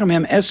kach zocher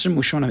mehem esrim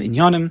u'shonam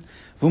inyanim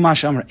v'uma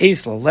she'amar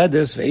es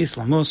l'ledes ve'es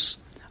l'mus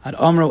ad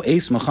amro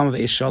es melchama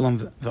ve'es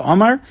shalom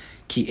v'amar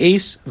ki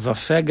es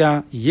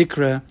v'fega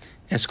yikra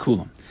es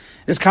kulam.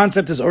 This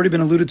concept has already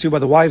been alluded to by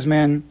the wise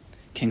man,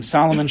 King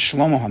Solomon,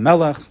 Shlomo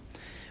HaMelech,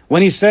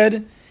 when he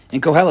said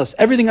in Koheles,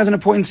 everything has an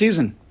important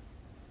season,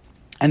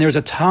 and there's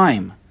a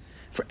time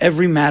for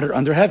every matter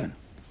under heaven.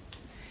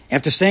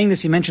 After saying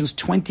this, he mentions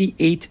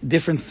 28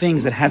 different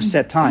things that have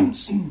set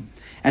times.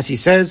 As he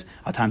says,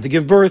 a time to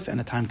give birth and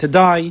a time to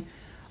die,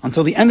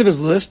 until the end of his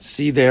list,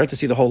 see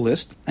the whole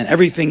list, and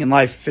everything in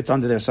life fits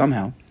under there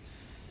somehow.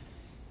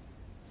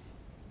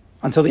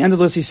 Until the end of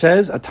the list, he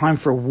says, a time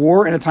for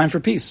war and a time for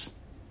peace.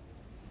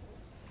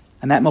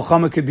 And that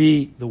milchama could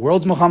be the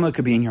world's milchama, it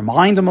could be in your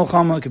mind a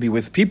milchama, it could be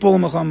with people a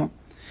milchama.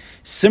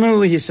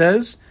 Similarly, he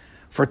says,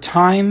 for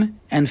time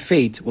and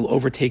fate will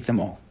overtake them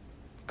all.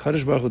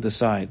 Kadosh Baruch Hu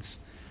decides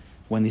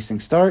when these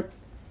things start,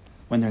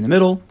 when they're in the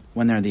middle,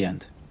 when they're at the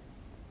end.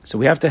 So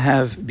we have to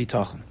have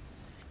bitachon.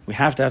 We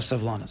have to have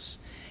savlanas.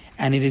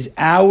 And it is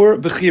our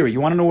bechira. You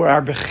want to know where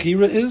our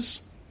bechira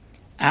is?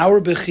 Our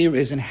bechira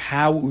is in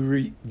how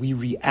we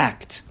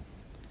react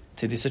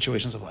to these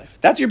situations of life.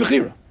 That's your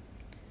bechira.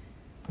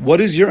 What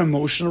is your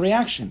emotional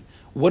reaction?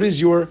 What is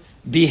your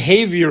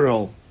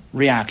behavioral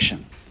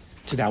reaction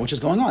to that which is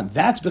going on?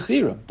 That's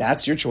bechira.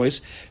 That's your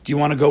choice. Do you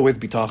want to go with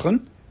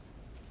bitachon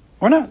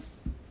or not?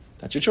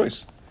 That's your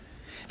choice.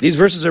 These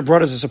verses are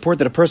brought as a support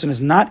that a person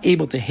is not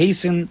able to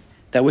hasten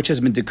that which has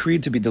been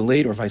decreed to be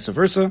delayed or vice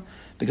versa,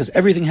 because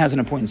everything has an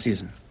appointed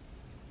season.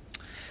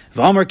 He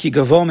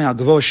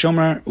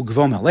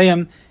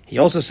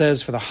also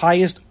says, for the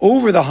highest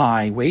over the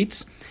high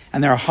weights,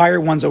 and there are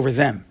higher ones over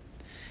them.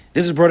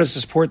 This is brought as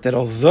a support that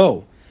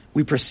although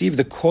we perceive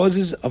the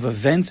causes of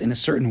events in a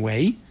certain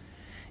way,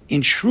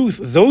 in truth,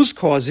 those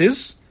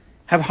causes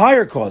have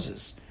higher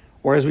causes,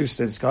 or as we've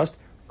discussed,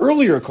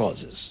 earlier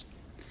causes.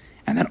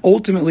 and that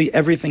ultimately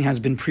everything has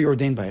been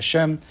preordained by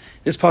Hashem.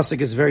 This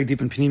pasuk is very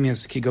deep in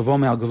Pnimius. Ki gavo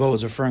me'al gavo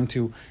is referring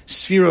to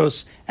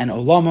Spheros and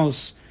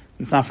Olamos.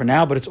 It's not for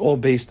now, but it's all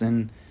based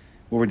in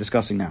what we're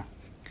discussing now.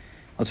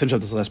 Let's finish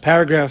up this last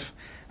paragraph.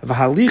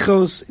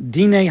 V'halichos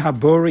dinei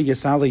habori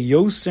yesale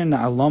yoser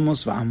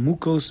na'alamos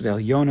v'amukos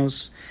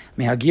ve'elyonos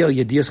mehagiel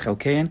yedias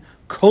chelkein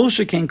kol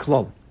sheken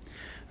klol.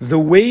 The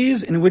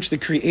ways in which the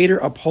Creator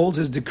upholds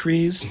His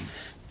decrees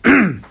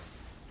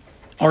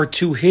are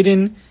too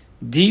hidden,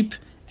 deep,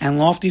 and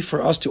lofty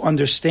for us to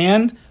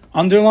understand,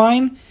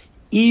 underline,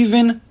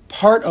 even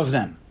part of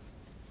them.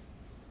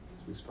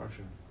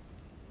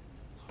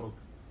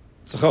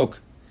 It's a chok.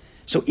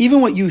 So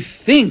even what you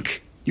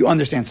think you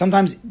understand,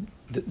 sometimes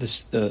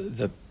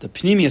the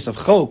pnimius of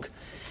chok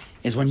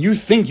is when you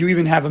think you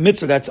even have a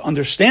mitzvah that's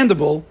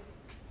understandable,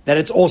 that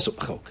it's also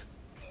a chok.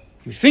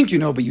 You think you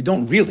know, but you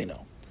don't really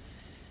know.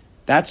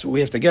 That's what we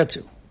have to get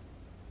to.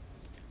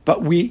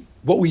 But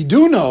what we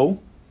do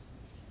know,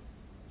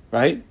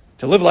 right?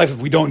 To live life if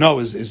we don't know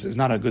is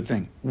not a good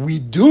thing. We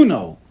do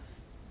know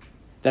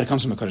that it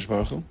comes from HaKadosh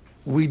Baruch Hu.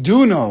 We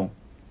do know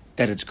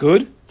that it's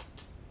good,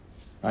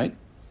 right?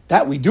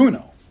 That we do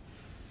know.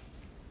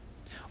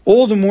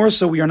 All the more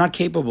so we are not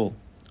capable.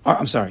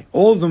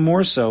 All the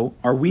more so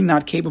are we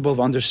not capable of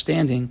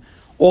understanding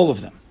all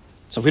of them.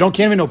 So if we can't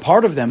even know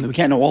part of them, then we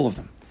can't know all of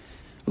them.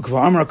 The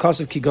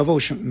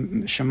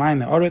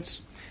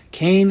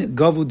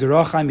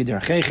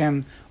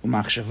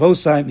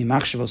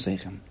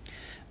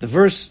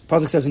verse,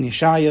 pasuk says in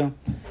Yeshaya,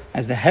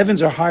 as the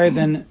heavens are higher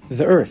than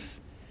the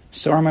earth,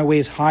 so are my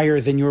ways higher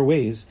than your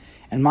ways,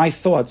 and my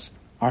thoughts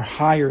are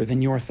higher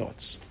than your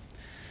thoughts.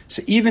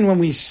 So even when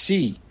we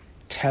see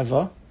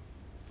Teva,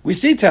 we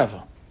see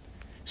Teva.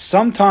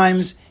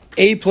 Sometimes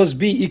A plus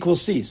B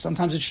equals C.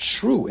 Sometimes it's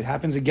true. It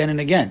happens again and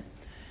again.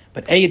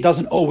 But A, it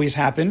doesn't always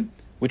happen,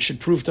 which should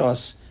prove to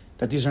us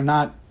that these are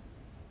not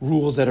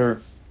rules that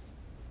are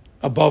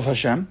above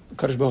Hashem.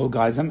 Kadosh Baruch Hu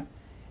guides them.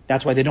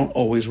 That's why they don't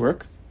always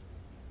work.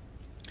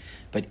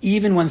 But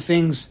even when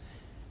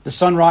the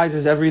sun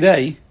rises every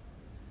day,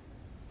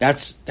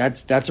 that's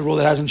a rule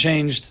that hasn't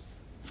changed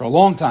for a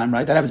long time,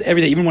 right? That happens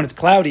every day. Even when it's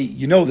cloudy,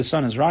 you know the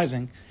sun is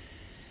rising.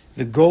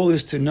 The goal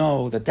is to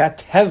know that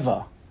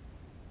Teva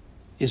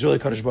is really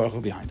Kadosh Baruch Hu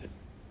behind it.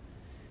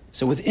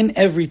 So within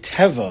every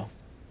Teva,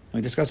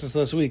 we discussed this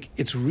last week,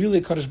 it's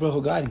really Kadosh Baruch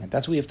Hu guiding it.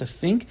 That's what we have to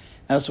think,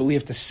 that's what we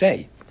have to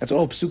say. That's what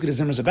all Pesukei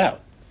Zimra is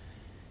about.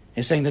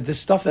 It's saying that this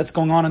stuff that's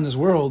going on in this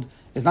world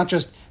is not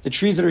just, the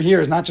trees that are here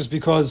is not just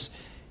because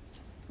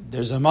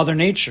there's a mother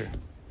nature.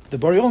 The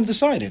Bari Olam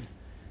decided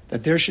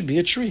that there should be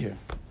a tree here.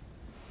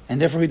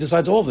 And therefore he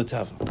decides all of the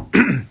Teva.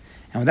 And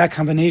with that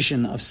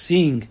combination of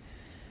seeing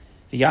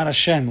the Yad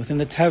Hashem within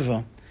the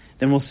Teva,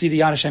 then we'll see the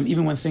Yad Hashem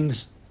even when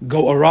things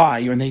go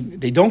awry or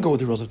they don't go with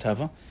the rules of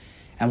Teva,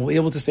 and we'll be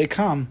able to stay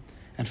calm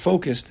and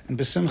focused and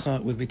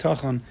besimcha with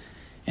bitachon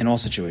in all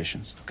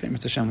situations. Okay,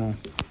 Mr. Hashem, we'll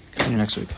continue next week.